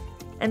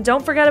 And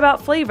don't forget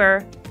about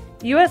flavor.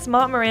 U.S.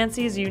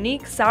 Montmorency's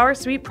unique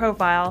sour-sweet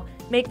profile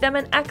make them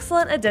an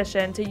excellent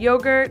addition to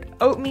yogurt,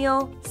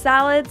 oatmeal,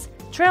 salads,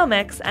 trail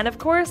mix, and of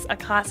course, a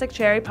classic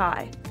cherry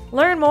pie.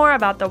 Learn more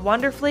about the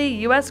wonderfully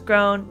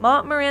U.S.-grown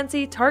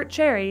Montmorency tart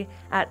cherry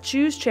at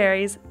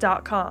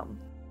choosecherries.com.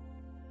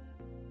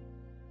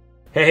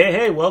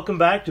 Hey, welcome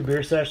back to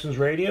Beer Sessions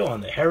Radio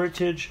on the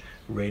Heritage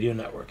Radio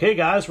Network. Hey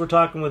guys, we're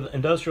talking with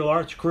Industrial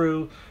Arts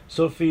crew,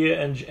 Sophia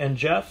and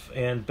Jeff,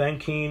 and Ben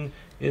Keene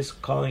is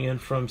calling in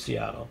from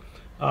Seattle.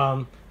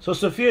 So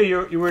Sophia,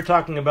 you were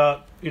talking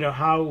about,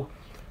 how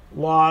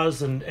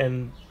laws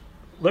and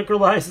liquor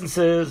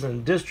licenses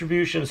and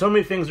distribution, so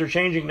many things are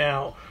changing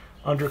now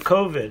under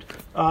COVID.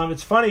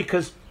 It's funny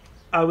because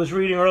I was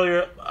reading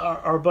earlier,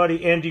 our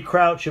buddy Andy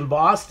Crouch in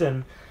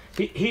Boston,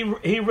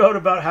 he wrote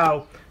about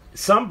how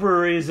some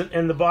breweries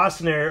in the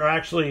Boston area are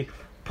actually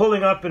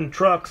pulling up in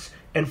trucks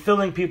and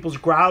filling people's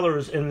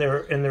growlers in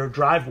their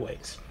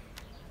driveways.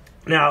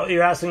 Now,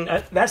 you're asking,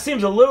 that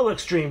seems a little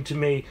extreme to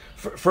me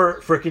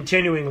for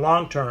continuing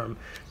long term,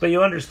 but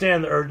you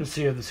understand the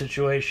urgency of the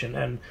situation.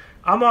 And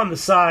I'm on the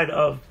side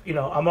of,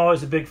 I'm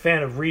always a big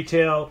fan of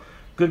retail,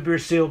 good beer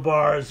seal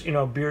bars,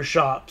 beer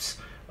shops.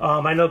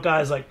 I know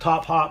guys like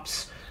Top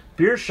Hops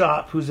Beer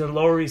Shop, who's in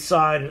Lower East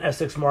Side and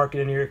Essex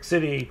Market in New York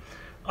City.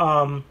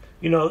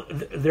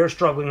 They're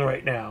struggling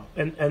right now.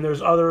 And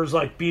there's others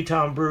like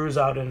B-Town Brews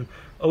out in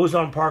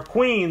Ozone Park,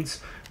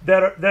 Queens,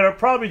 that are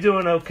probably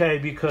doing okay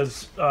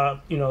because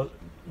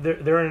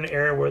they're in an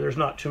area where there's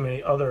not too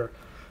many other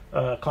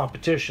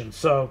competition.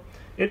 So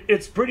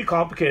it's pretty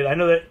complicated. I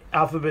know that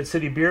Alphabet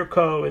City Beer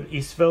Co. in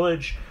East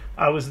Village,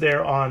 I was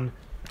there on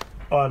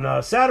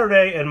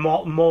Saturday, and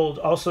Malt and Mold,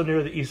 also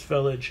near the East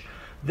Village.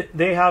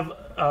 They have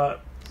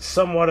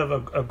somewhat of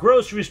a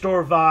grocery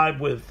store vibe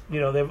with,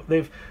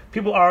 they've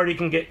people already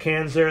can get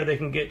cans there. They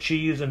can get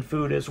cheese and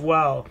food as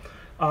well.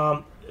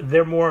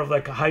 They're more of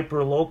like a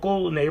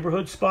hyper-local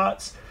neighborhood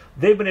spots.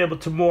 They've been able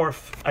to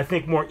morph, I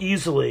think, more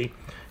easily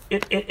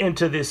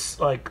into this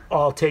like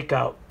all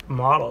takeout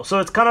model. So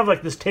it's kind of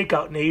like this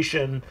takeout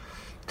nation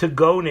to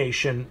go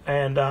nation.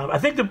 And I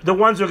think the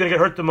ones who are going to get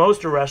hurt the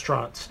most are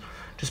restaurants,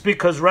 just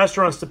because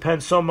restaurants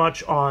depend so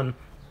much on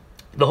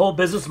the whole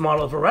business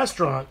model of a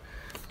restaurant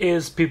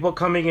is people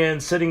coming in,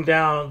 sitting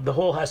down, the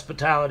whole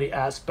hospitality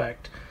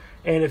aspect.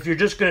 And if you're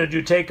just going to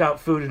do takeout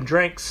food and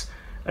drinks,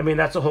 I mean,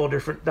 that's a whole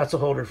different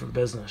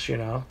business,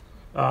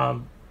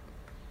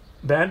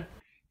 Ben?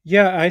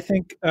 Yeah, I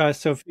think,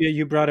 Sophia,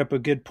 you brought up a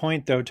good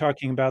point, though,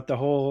 talking about the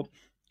whole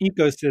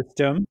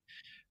ecosystem.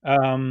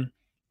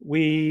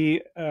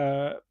 We,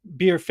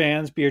 beer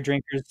fans, beer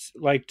drinkers,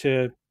 like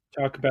to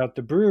talk about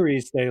the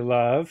breweries they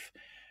love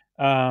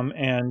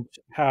and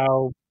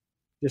how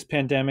this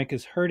pandemic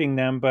is hurting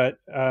them, but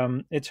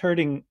it's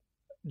hurting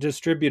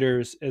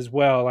distributors as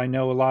well. I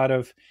know a lot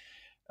of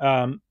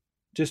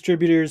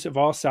distributors of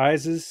all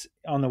sizes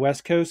on the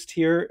West Coast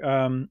here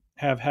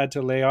have had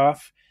to lay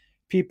off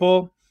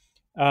people,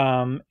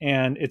 and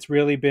it's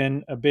really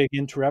been a big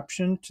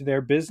interruption to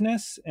their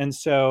business. And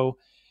so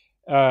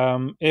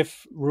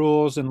if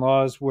rules and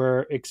laws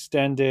were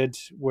extended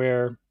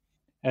where,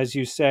 as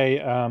you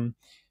say,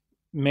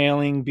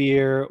 mailing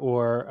beer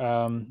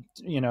or,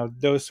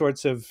 those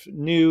sorts of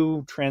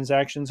new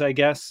transactions, I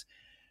guess,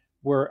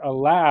 were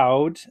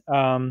allowed,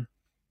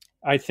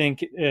 I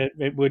think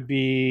it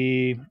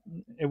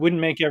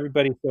wouldn't make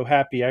everybody so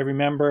happy. I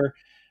remember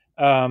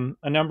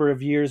a number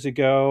of years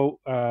ago,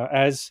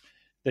 as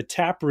the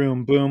tap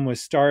room boom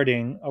was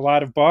starting, a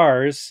lot of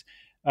bars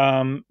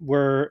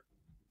were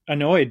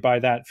annoyed by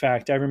that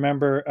fact. I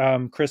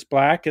remember Chris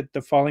Black at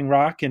the Falling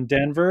Rock in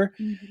Denver.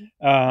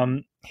 Mm-hmm.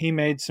 He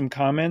made some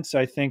comments,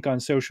 I think, on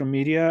social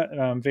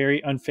media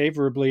very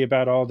unfavorably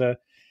about all the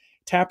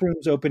tap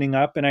rooms opening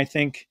up. And I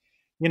think,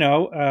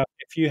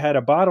 if you had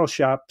a bottle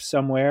shop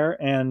somewhere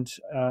and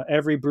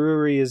every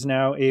brewery is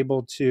now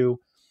able to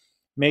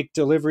make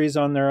deliveries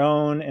on their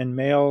own and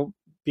mail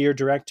beer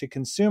direct to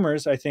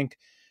consumers, I think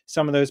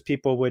some of those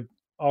people would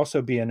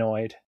also be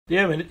annoyed.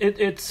 Yeah, I mean,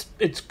 it's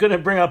going to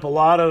bring up a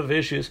lot of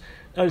issues.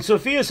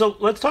 Sophia, so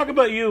let's talk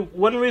about you.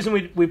 One reason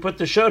we put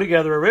the show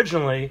together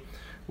originally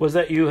was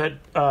that you had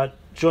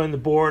joined the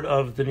board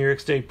of the New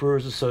York State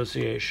Brewers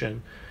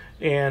Association,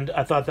 and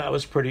I thought that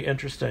was pretty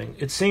interesting.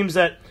 It seems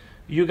that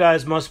you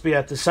guys must be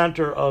at the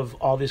center of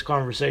all these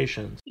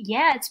conversations.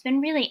 Yeah, it's been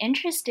really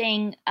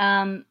interesting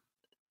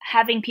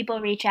having people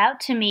reach out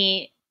to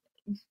me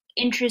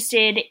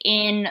interested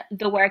in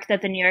the work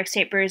that the New York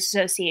State Brewers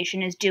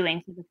Association is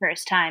doing for the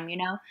first time.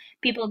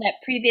 People that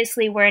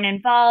previously weren't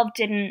involved,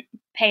 didn't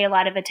pay a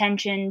lot of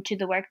attention to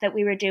the work that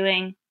we were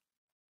doing,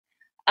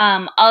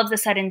 all of a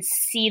sudden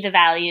see the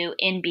value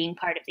in being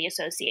part of the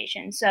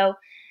association. So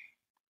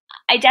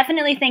I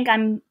definitely think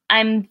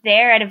I'm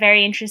there at a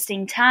very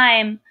interesting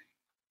time.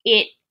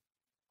 It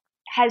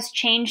has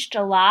changed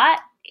a lot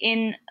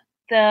in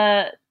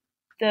the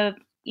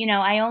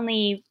I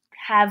only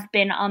have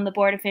been on the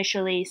board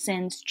officially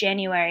since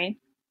January.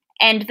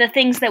 And the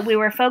things that we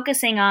were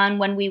focusing on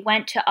when we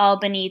went to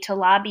Albany to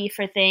lobby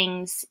for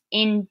things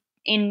in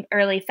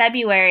early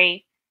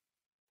February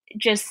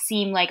just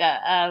seem like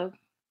a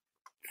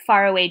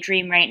faraway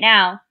dream right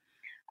now.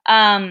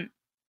 And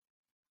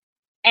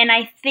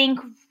I think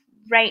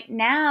right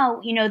now,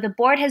 the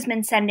board has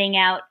been sending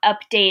out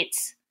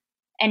updates,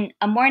 and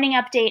a morning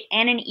update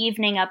and an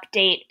evening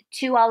update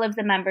to all of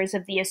the members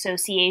of the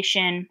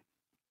association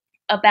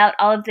about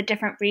all of the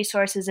different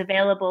resources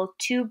available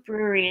to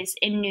breweries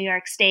in New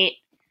York State.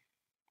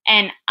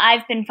 And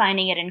I've been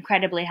finding it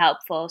incredibly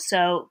helpful.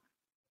 So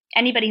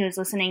anybody who's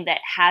listening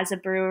that has a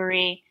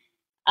brewery,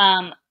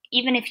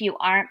 even if you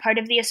aren't part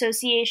of the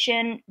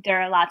association,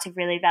 there are lots of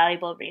really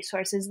valuable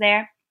resources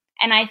there.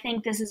 And I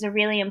think this is a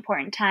really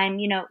important time.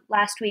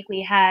 Last week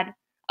we had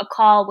a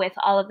call with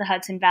all of the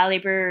Hudson Valley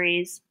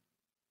breweries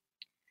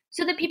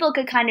so that people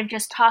could kind of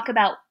just talk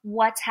about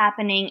what's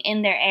happening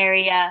in their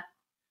area,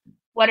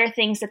 what are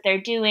things that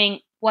they're doing,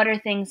 what are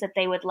things that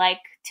they would like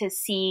to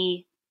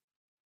see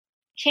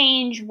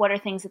change, what are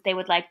things that they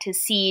would like to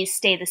see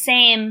stay the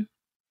same.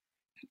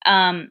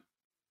 And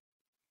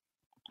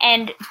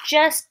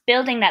just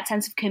building that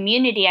sense of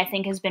community, I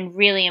think, has been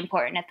really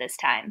important at this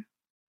time.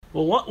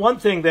 Well, one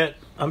thing that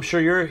I'm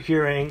sure you're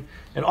hearing,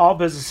 and all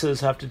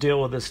businesses have to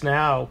deal with this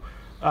now,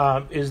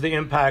 is the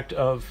impact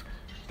of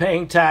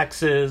paying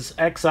taxes,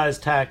 excise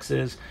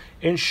taxes,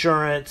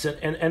 insurance,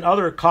 and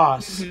other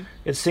costs. Mm-hmm.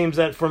 It seems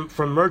that from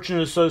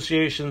merchant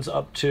associations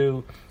up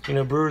to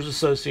Brewers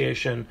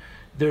Association,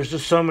 there's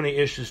just so many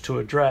issues to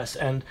address.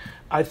 And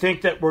I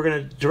think that we're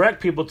going to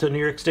direct people to the New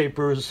York State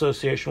Brewers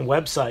Association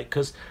website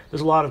because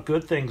there's a lot of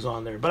good things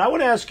on there. But I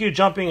want to ask you,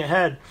 jumping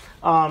ahead,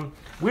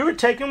 we were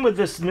taken with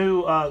this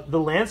new the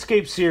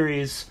landscape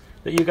series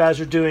that you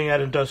guys are doing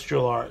at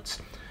Industrial Arts.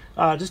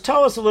 Just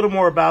tell us a little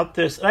more about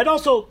this. And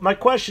my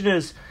question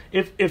is,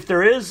 if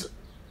there is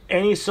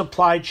any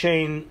supply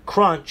chain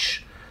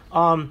crunch,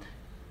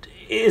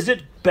 is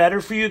it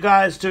better for you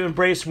guys to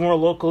embrace more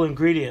local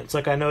ingredients?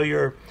 Like I know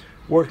you're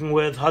working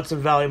with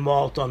Hudson Valley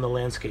Malt on the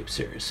landscape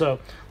series. So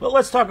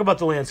let's talk about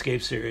the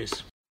landscape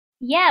series.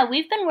 Yeah,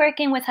 we've been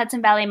working with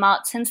Hudson Valley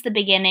Malt since the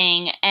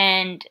beginning,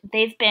 and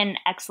they've been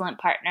excellent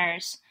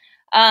partners.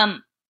 I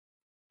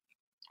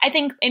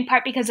think in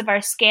part because of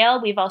our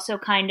scale, we've also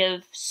kind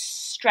of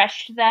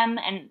stretched them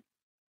and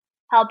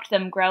helped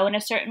them grow in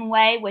a certain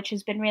way, which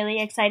has been really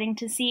exciting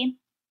to see.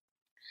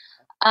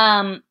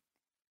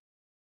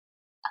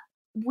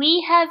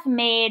 We have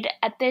made,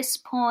 at this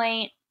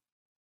point,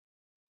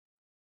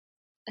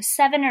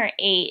 7 or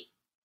 8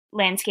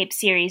 landscape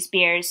series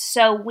beers.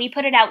 So we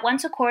put it out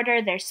once a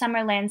quarter. There's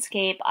summer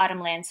landscape,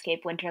 autumn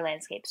landscape, winter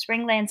landscape,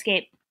 spring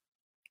landscape.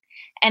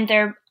 And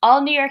they're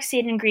all New York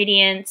State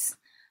ingredients.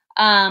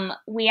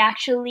 We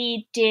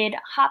actually did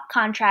hop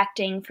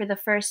contracting for the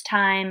first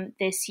time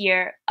this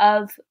year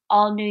of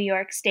all New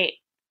York State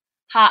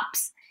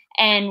hops.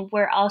 And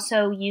we're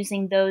also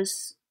using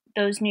those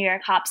New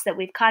York hops that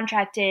we've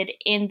contracted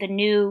in the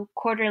new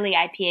quarterly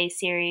IPA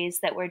series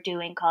that we're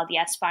doing called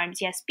Yes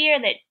Farms, Yes Beer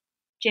that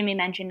Jimmy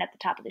mentioned at the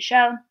top of the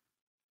show.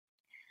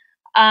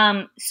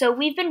 So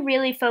we've been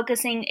really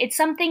focusing. It's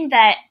something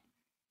that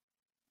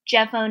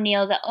Jeff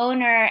O'Neill, the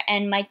owner,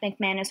 and Mike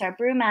McManus, our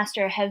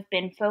brewmaster, have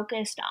been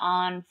focused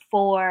on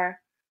for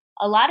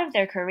a lot of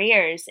their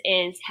careers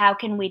is how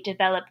can we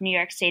develop New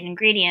York State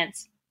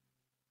ingredients?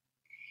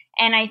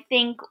 And I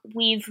think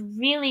we've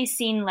really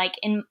seen, like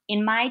in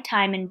my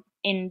time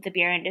in the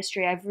beer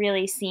industry, I've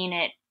really seen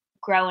it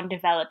grow and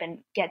develop and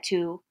get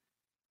to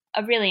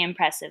a really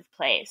impressive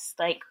place.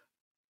 Like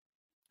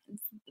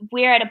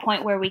we're at a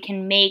point where we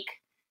can make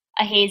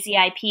a hazy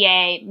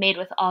IPA made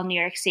with all New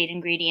York State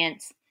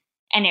ingredients,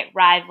 and it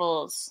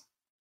rivals,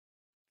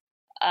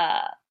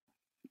 I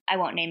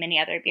won't name any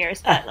other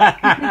beers, but like,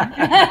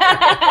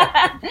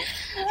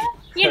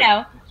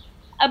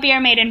 a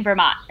beer made in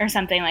Vermont or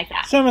something like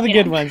that. Some of the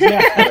good ones,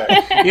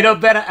 yeah.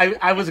 Ben,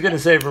 I was going to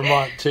say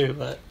Vermont too,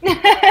 but.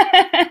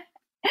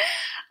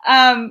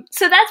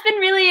 So that's been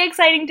really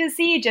exciting to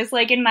see, just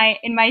like in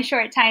my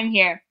short time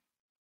here.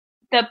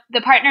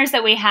 The partners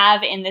that we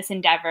have in this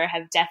endeavor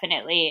have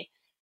definitely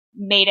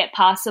made it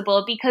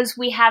possible because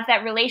we have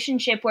that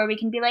relationship where we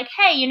can be like,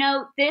 hey,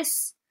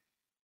 this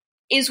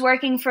is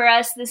working for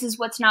us. This is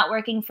what's not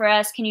working for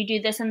us. Can you do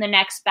this in the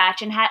next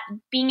batch? And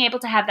being able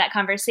to have that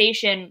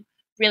conversation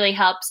really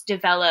helps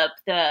develop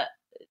the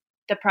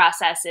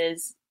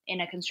processes in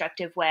a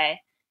constructive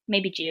way.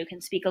 Maybe Gio can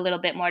speak a little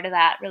bit more to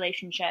that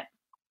relationship.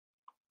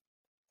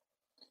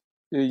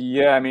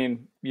 Yeah, I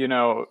mean,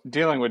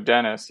 dealing with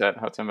Dennis at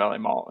Hudson Valley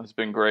Malt has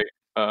been great.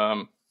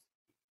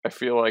 I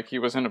feel like he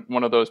wasn't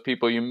one of those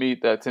people you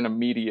meet that's an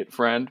immediate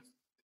friend.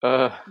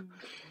 But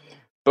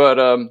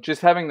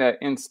just having that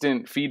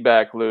instant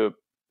feedback loop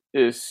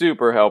is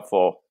super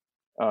helpful,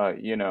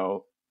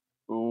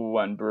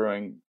 when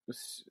brewing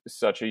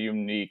such a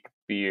unique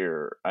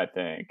beer, I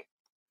think.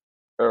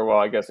 Or, well,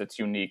 I guess it's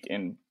unique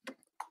in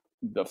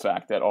the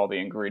fact that all the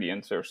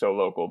ingredients are so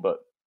local, but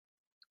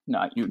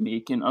not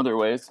unique in other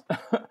ways.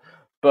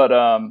 But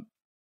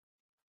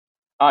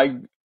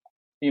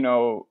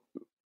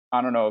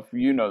I don't know if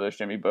you know this,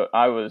 Jimmy, but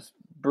I was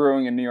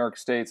brewing in New York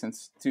State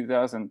since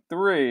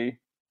 2003.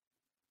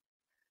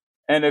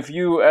 And if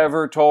you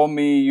ever told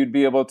me you'd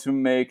be able to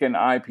make an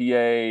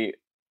IPA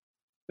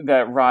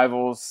that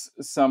rivals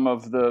some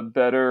of the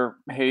better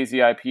hazy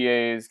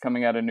IPAs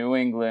coming out of New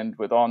England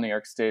with all New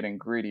York State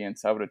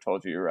ingredients, I would have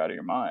told you were out of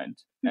your mind.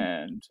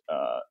 And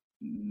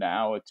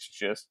now it's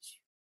just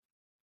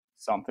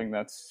something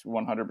that's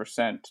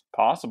 100%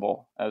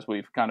 possible, as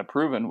we've kind of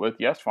proven with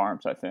Yes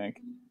Farms, I think.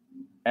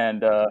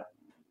 And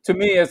to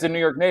me, as a New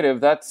York native,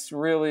 that's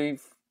really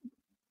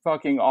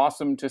fucking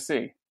awesome to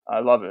see. I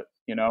love it.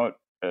 You know,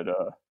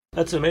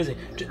 that's amazing.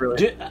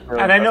 Really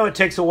and I know it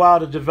takes a while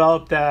to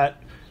develop that.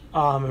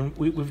 And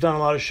we've done a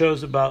lot of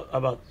shows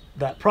about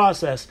that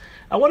process.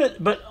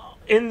 But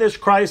in this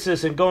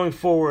crisis and going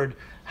forward,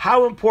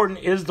 how important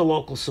is the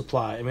local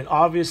supply? I mean,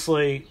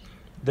 obviously,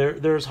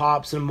 there's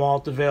hops and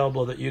malt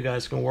available that you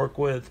guys can work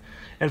with,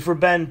 and for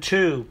Ben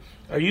too.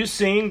 Are you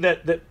seeing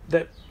that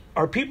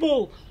are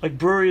people like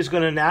breweries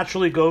going to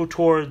naturally go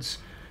towards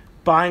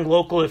buying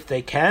local if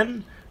they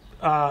can,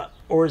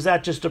 or is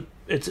that just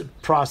it's a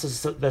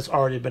process that's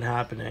already been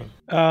happening?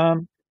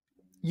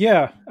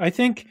 Yeah, I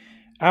think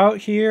out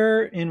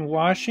here in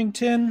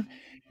Washington,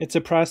 it's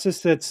a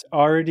process that's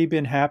already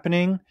been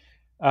happening.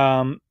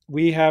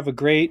 We have a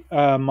great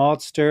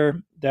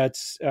maltster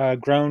that's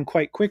grown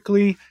quite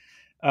quickly,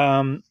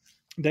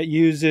 that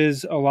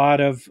uses a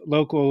lot of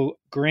local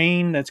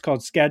grain that's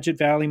called Skagit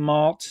Valley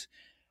malt.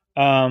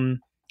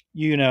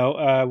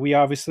 We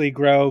obviously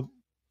grow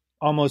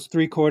almost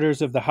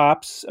 3/4 of the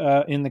hops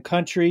in the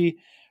country.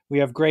 We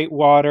have great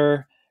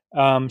water.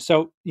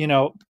 So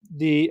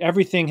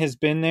everything has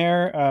been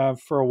there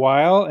for a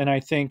while. And I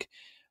think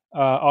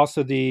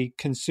also the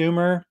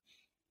consumer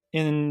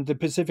in the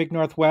Pacific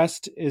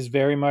Northwest is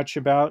very much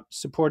about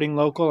supporting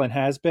local and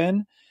has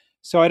been.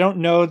 So I don't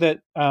know that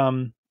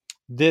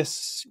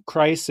this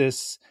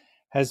crisis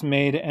has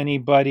made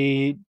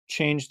anybody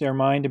change their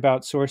mind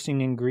about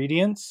sourcing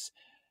ingredients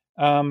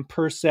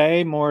per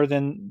se, more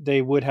than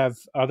they would have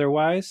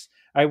otherwise.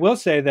 I will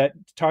say that,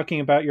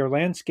 talking about your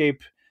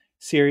landscape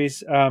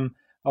series, a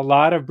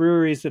lot of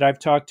breweries that I've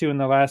talked to in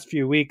the last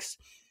few weeks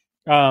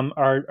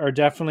are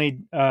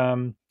definitely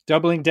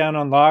doubling down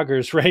on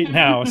lagers right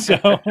now. So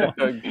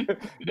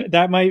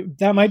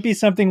that might be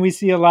something we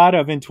see a lot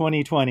of in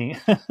 2020.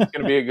 It's going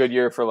to be a good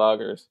year for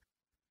lagers.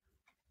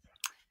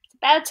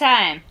 About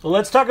time. Well,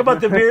 let's talk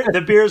about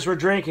the beers we're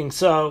drinking.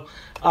 So,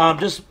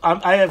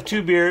 I have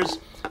 2 beers,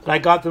 and I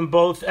got them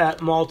both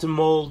at Malt and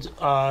Mold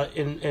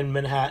in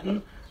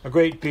Manhattan, a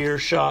great beer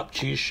shop,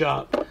 cheese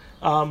shop.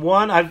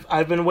 One,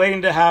 I've been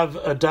waiting to have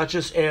a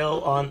Duchess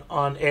Ale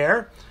on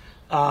air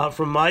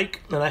from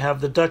Mike, and I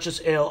have the Duchess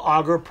Ale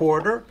Auger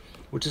Porter,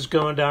 which is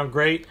going down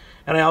great,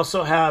 and I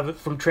also have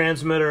from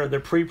Transmitter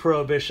the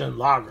Pre-Prohibition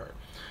Lager.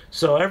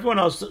 So everyone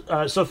else,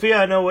 Sophia,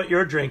 I know what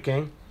you're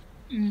drinking.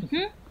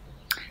 Mm-hmm.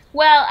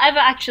 Well, I've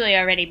actually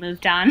already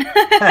moved on.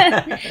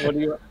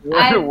 Where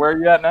are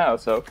you at now?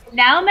 So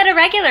now I'm at a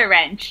regular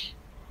wrench.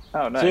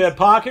 Oh, nice. So you had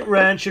Pocket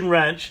Wrench.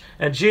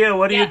 And Gia,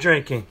 what are you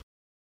drinking?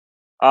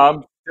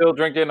 I'm still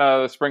drinking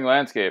the Spring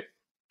Landscape.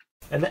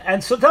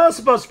 And so tell us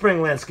about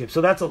Spring Landscape. So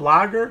that's a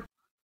lager?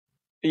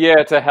 Yeah,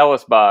 it's a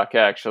Hellesbach,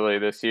 actually,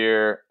 this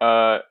year.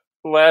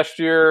 Last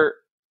year,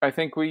 I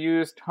think we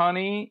used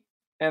honey,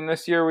 and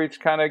this year we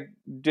kind of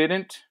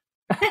didn't.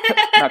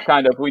 Not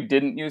kind of, we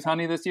didn't use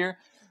honey this year.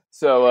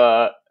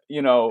 So,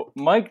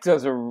 Mike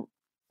does a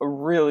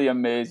really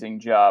amazing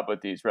job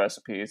with these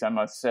recipes, I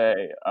must say,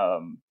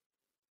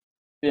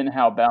 in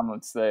how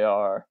balanced they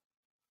are.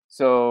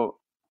 So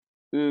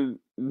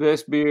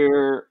this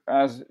beer,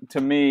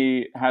 to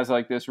me, has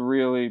like this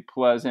really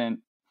pleasant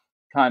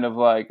kind of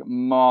like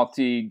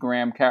malty,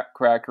 graham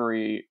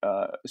crackery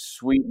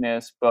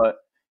sweetness, but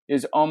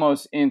is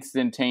almost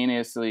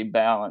instantaneously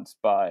balanced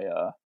by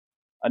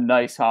a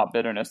nice hop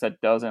bitterness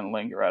that doesn't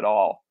linger at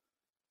all.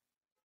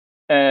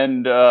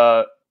 And,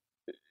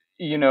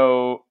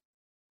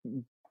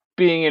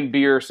 being in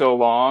beer so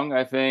long,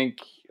 I think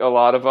a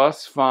lot of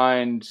us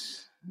find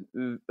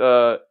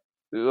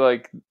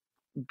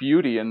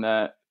beauty in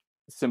that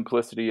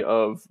simplicity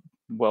of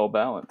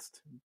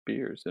well-balanced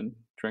beers and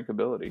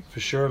drinkability. For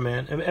sure,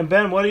 man. And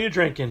Ben, what are you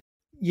drinking?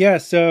 Yeah,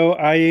 so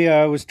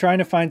I was trying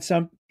to find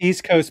some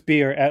East Coast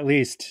beer, at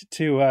least,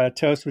 to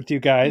toast with you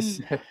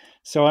guys.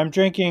 So I'm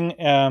drinking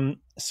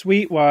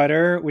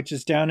Sweetwater, which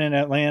is down in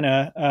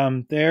Atlanta,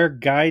 their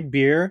Guide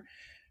beer,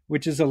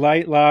 which is a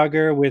light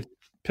lager with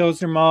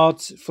Pilsner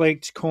malts,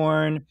 flaked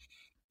corn,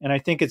 and I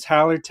think it's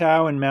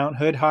Hallertau and Mount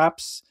Hood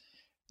hops.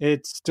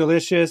 It's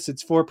delicious.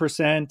 It's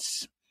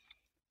 4%.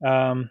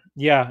 That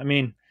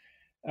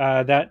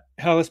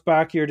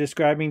Hellesbach you're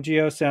describing,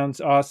 Gio,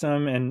 sounds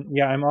awesome. And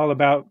yeah, I'm all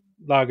about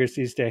lagers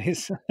these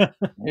days.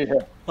 Yeah.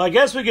 Well, I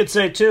guess we could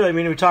say too, I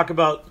mean, we talk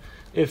about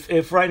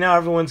if right now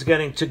everyone's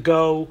getting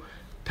to-go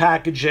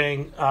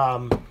packaging,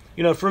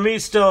 for me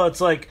still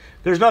it's like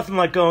there's nothing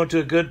like going to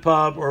a good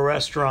pub or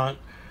restaurant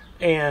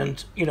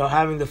and,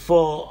 having the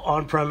full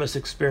on-premise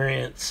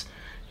experience.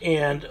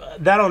 and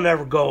that'll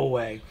never go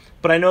away.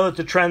 But I know that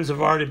the trends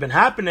have already been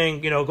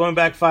happening. Going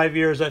back 5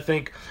 years, I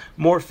think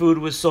more food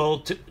was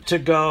sold to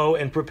go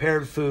and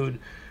prepared food,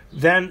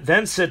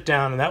 then sit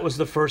down, and that was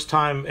the first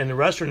time in the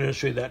restaurant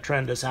industry that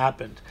trend has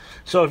happened.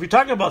 So if you're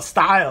talking about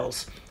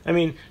styles, I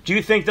mean, do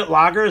you think that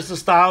lager is the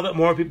style that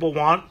more people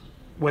want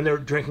when they're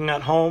drinking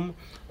at home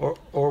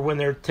or when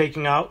they're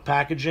taking out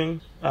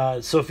packaging?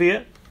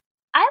 Sophia?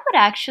 I would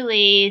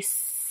actually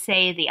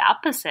say the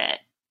opposite.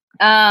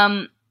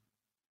 I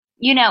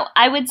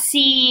would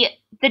see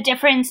the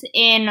difference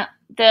in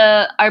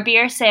our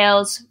beer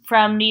sales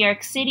from New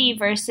York City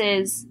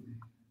versus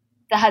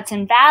the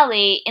Hudson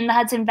Valley. In the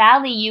Hudson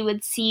Valley, you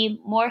would see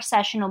more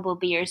sessionable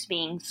beers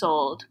being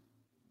sold.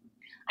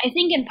 I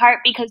think in part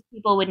because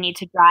people would need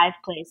to drive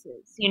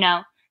places,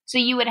 So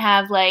you would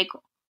have like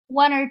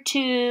 1 or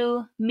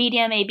 2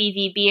 medium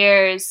ABV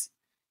beers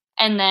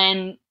and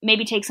then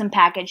maybe take some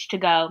package to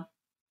go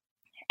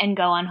and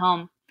go on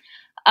home.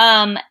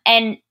 And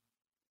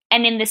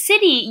in the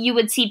city, you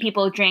would see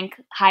people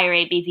drink higher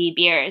ABV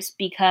beers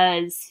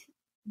because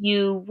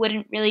you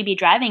wouldn't really be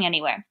driving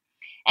anywhere.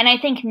 And I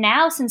think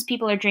now, since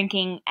people are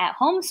drinking at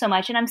home so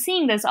much, and I'm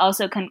seeing this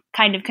also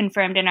kind of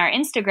confirmed in our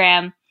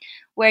Instagram,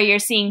 where you're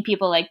seeing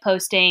people like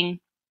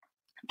posting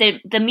the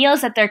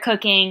meals that they're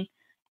cooking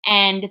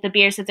and the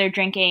beers that they're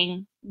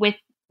drinking with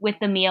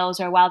the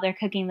meals or while they're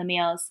cooking the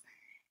meals.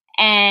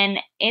 And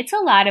it's a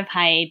lot of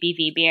high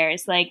ABV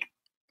beers. Like,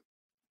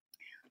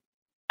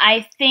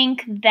 I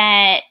think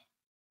that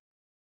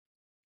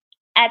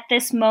at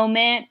this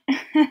moment,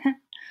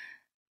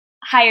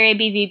 higher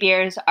ABV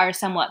beers are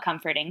somewhat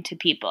comforting to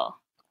people.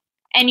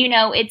 And,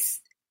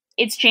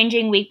 it's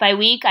changing week by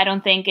week. I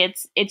don't think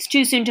it's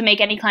too soon to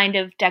make any kind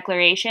of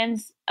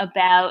declarations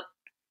about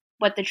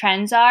what the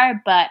trends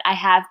are, but I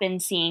have been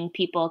seeing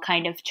people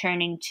kind of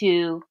turning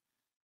to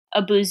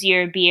a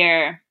boozier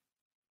beer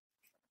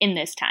in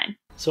this time.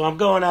 So I'm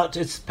going out.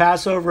 It's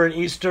Passover and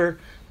Easter,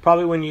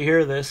 probably when you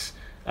hear this.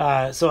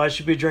 So I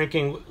should be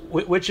drinking.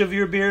 Which of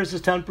your beers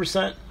is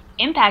 10%?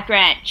 Impact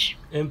Wrench.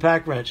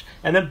 Impact Wrench.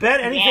 And then Ben,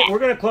 anything? Yeah. We're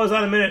going to close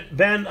out in a minute.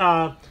 Ben,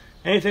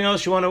 anything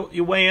else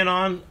you weigh in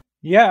on?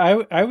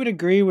 Yeah, I would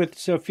agree with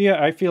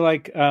Sophia. I feel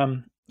like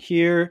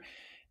here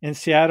in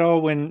Seattle,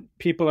 when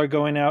people are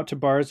going out to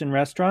bars and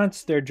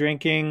restaurants, they're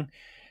drinking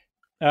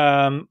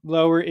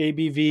lower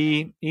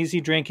ABV,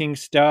 easy drinking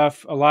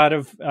stuff. A lot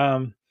of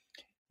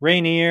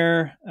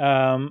Rainier,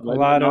 a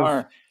lot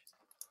of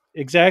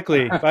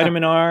exactly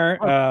Vitamin R.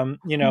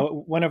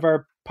 One of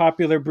our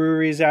popular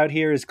breweries out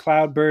here is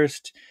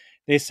Cloudburst.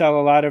 They sell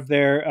a lot of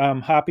their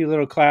hoppy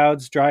little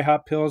clouds, dry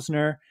hop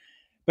Pilsner.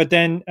 But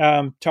then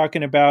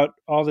talking about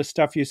all the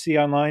stuff you see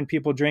online,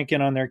 people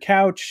drinking on their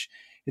couch,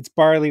 it's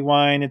barley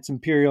wine, it's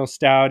imperial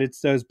stout,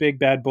 it's those big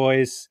bad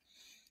boys,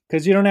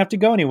 because you don't have to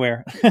go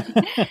anywhere.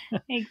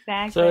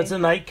 Exactly. So it's a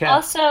nightcap.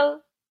 Also,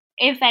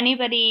 if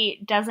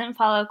anybody doesn't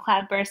follow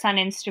Cloudburst on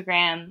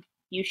Instagram,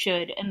 you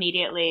should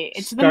immediately.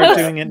 It's Start the most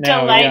doing it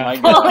now,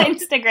 delightful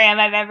Instagram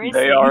I've ever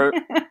seen.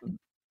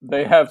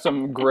 They have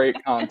some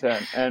great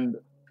content and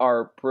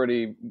are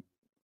pretty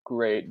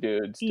great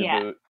dudes to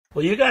boot.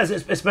 Well, you guys,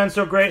 it's been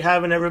so great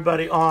having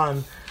everybody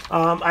on.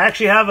 I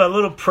actually have a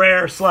little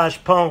prayer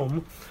 /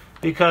 poem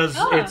because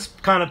it's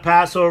kind of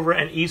Passover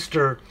and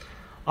Easter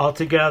all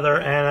together,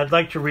 and I'd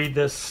like to read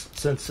this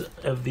since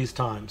of these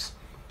times,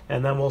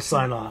 and then we'll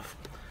sign off.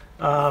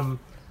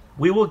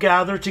 We will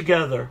gather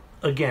together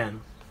again,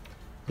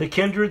 the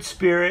kindred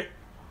spirit,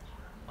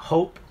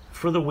 hope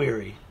for the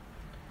weary.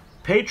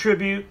 Pay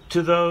tribute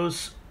to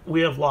those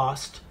we have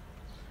lost.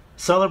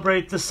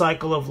 Celebrate the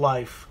cycle of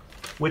life,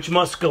 which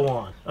must go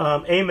on.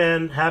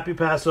 Amen. Happy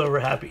Passover.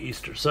 Happy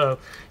Easter. So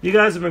you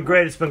guys have been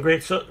great. It's been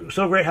great. So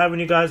great having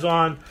you guys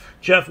on.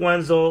 Jeff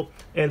Wenzel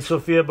and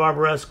Sophia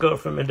Barbaresco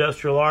from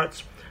Industrial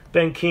Arts.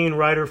 Ben Keene,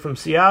 writer from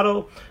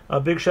Seattle. A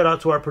big shout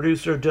out to our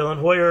producer, Dylan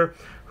Hoyer,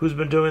 who's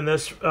been doing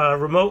this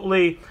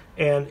remotely,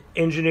 and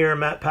engineer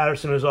Matt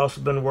Patterson, who's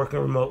also been working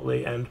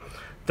remotely. And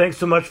thanks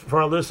so much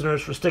for our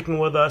listeners for sticking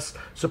with us.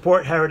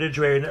 Support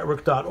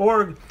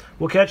heritageradionetwork.org.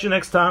 We'll catch you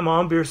next time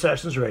on Beer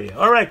Sessions Radio.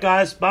 All right,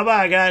 guys.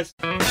 Bye-bye, guys.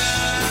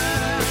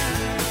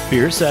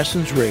 Beer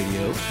Sessions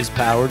Radio is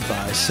powered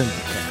by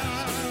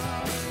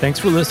Simplecast. Thanks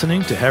for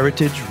listening to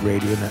Heritage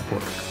Radio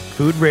Network,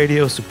 food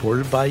radio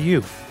supported by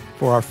you.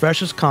 For our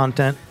freshest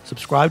content,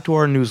 subscribe to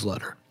our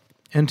newsletter.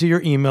 Enter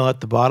your email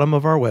at the bottom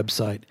of our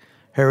website,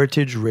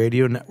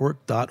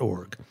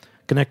 heritageradionetwork.org.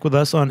 Connect with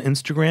us on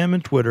Instagram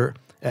and Twitter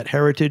at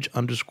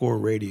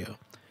heritage_radio.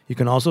 You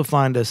can also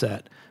find us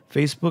at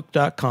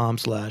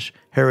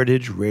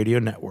facebook.com/Heritage Radio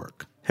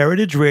Network.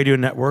 Heritage Radio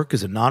Network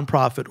is a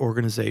nonprofit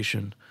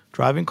organization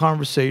driving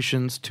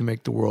conversations to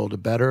make the world a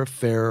better,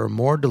 fairer,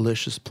 more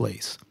delicious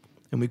place.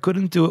 And we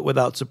couldn't do it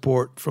without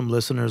support from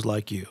listeners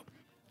like you.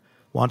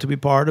 Want to be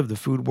part of the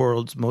food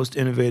world's most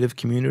innovative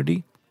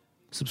community?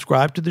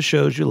 Subscribe to the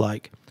shows you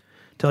like.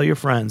 Tell your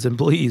friends, and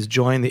please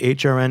join the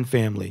HRN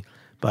family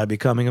by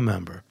becoming a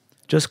member.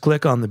 Just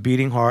click on the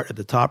beating heart at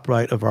the top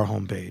right of our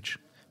homepage.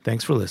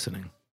 Thanks for listening.